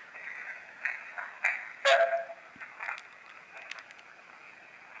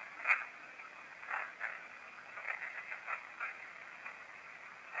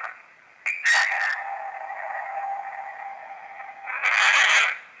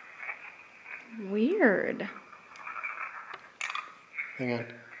 Weird. Hang on.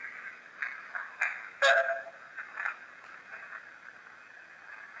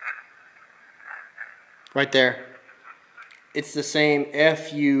 Right there. It's the same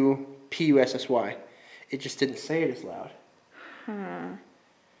Fupussy. It just didn't say it as loud.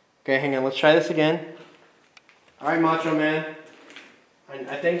 Okay, hang on. Let's try this again. All right, Macho Man.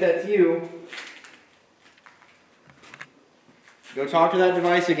 I think that's you. Go talk to that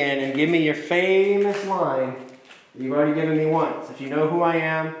device again and give me your famous line that you've already given me once. If you know who I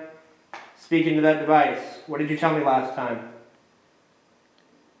am, speaking to that device. What did you tell me last time?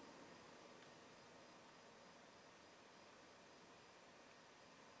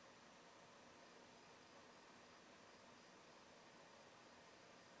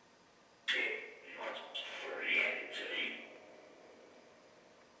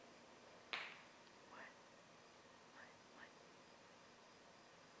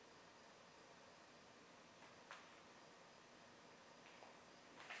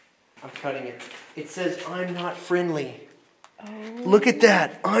 I'm cutting it. It says, I'm not friendly. Oh Look at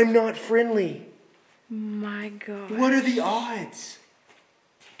that. I'm not friendly. my god. What are the odds?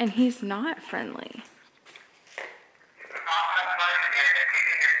 And he's not friendly.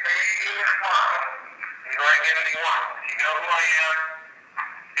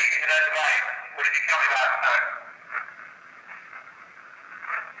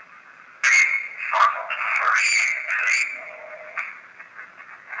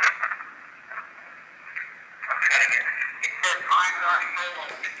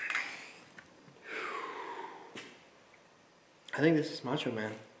 I think this is Macho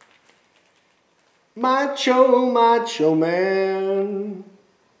Man. Macho Man.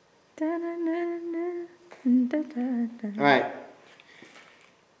 Alright.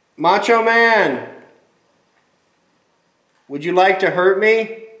 Macho Man. Would you like to hurt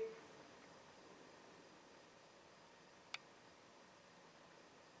me?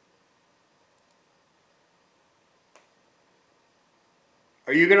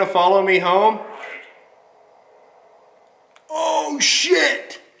 Are you gonna follow me home? Oh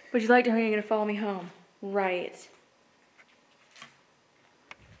shit! Would you like to hurry? You're gonna follow me home. Right.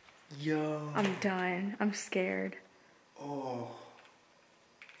 Yo. I'm done. I'm scared. Oh.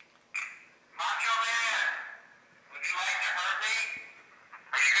 Macho Man, would you like to hurt me?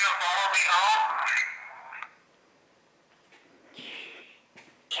 Are you gonna follow me home?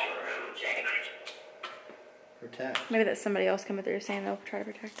 Protect. Maybe that's somebody else coming through saying they'll try to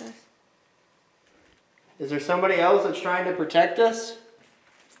protect us. Is there somebody else that's trying to protect us?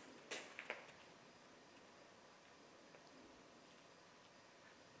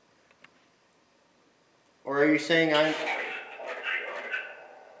 Or are you saying I'm...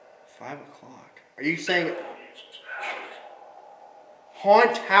 5 o'clock. Are you saying...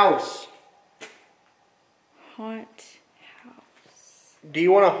 Haunt house. Haunt house. Do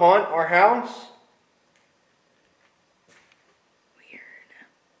you want to haunt our house?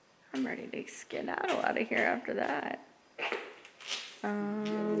 Weird. I'm ready to skedaddle out of here after that.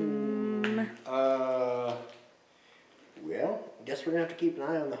 Well, I guess we're gonna have to keep an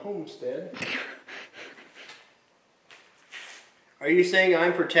eye on the homestead. Are you saying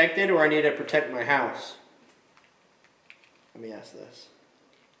I'm protected or I need to protect my house? Let me ask this.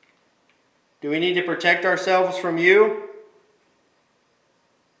 Do we need to protect ourselves from you?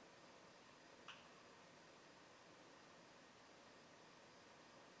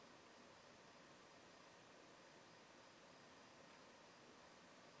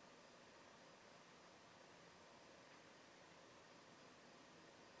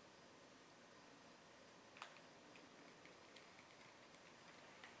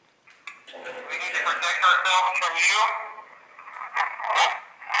 We need to protect ourselves from you.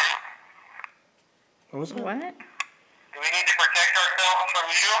 What was that? What? Do we need to protect ourselves from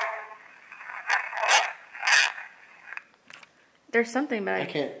you? There's something, but I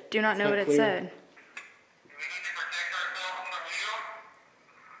can't- do not it's know not what it clear. said. Do we need to protect ourselves from you?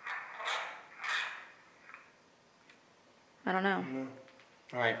 I don't know.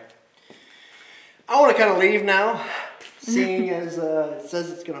 All right. I want to kind of leave now, seeing as it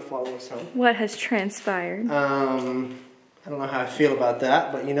says it's going to follow us home. What has transpired? I don't know how I feel about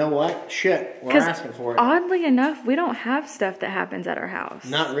that, but you know what? Shit, we're asking for it. Oddly enough, we don't have stuff that happens at our house.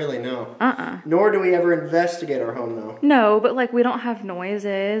 Not really, no. Uh-uh. Nor do we ever investigate our home, though. No, but like we don't have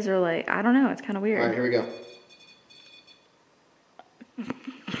noises or like, I don't know. It's kind of weird. All right, here we go.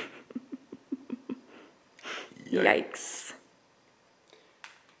 Yikes.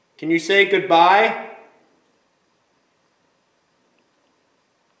 Can you say goodbye?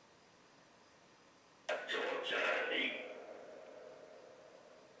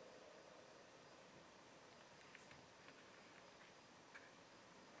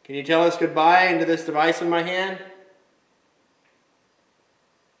 Can you tell us goodbye into this device in my hand?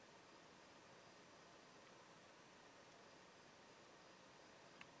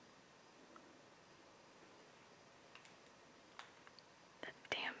 That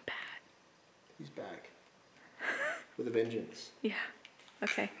damn bat. He's back. With a vengeance. Yeah.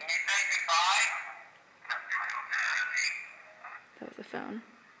 Okay. Can you say goodbye? That was the phone.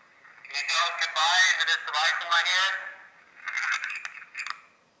 Can you tell us goodbye into this device in my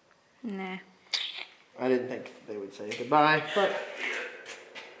hand? Nah. I didn't think they would say goodbye, but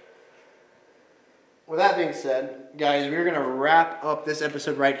with that being said, guys, we're going to wrap up this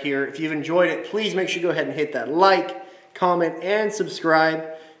episode right here. If you've enjoyed it, please make sure you go ahead and hit that like, comment, and subscribe.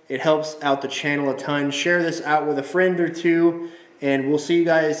 It helps out the channel a ton. Share this out with a friend or two, and we'll see you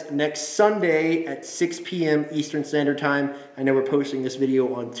guys next Sunday at 6 p.m. Eastern Standard Time. I know we're posting this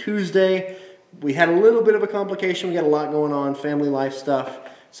video on Tuesday. We had a little bit of a complication. We got a lot going on, family life stuff.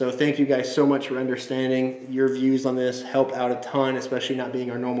 So thank you guys so much for understanding. Your views on this help out a ton, especially not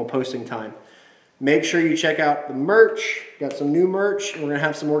being our normal posting time. Make sure you check out the merch. Got some new merch, and we're gonna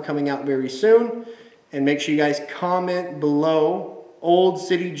have some more coming out very soon. And make sure you guys comment below Old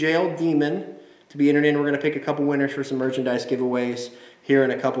City Jail Demon to be entered in. We're gonna pick a couple winners for some merchandise giveaways here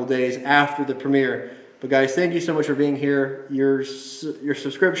in a couple days after the premiere. But guys, thank you so much for being here. Your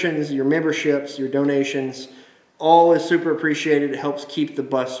subscriptions, your memberships, your donations, all is super appreciated. It helps keep the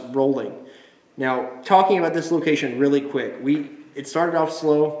bus rolling. Now, talking about this location really quick. It started off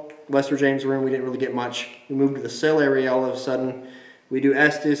slow. Lester James' room, we didn't really get much. We moved to the cell area all of a sudden. We do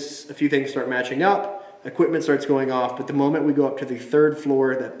Estes, a few things start matching up. Equipment starts going off. But the moment we go up to the third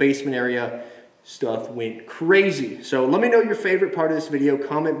floor, that basement area, stuff went crazy. So let me know your favorite part of this video.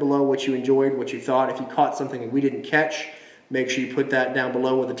 Comment below what you enjoyed, what you thought. If you caught something that we didn't catch, make sure you put that down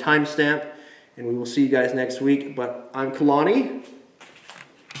below with a timestamp. And we will see you guys next week. But I'm Kalani.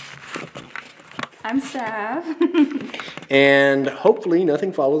 I'm Sav. And hopefully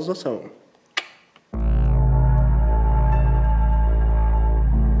nothing follows us home.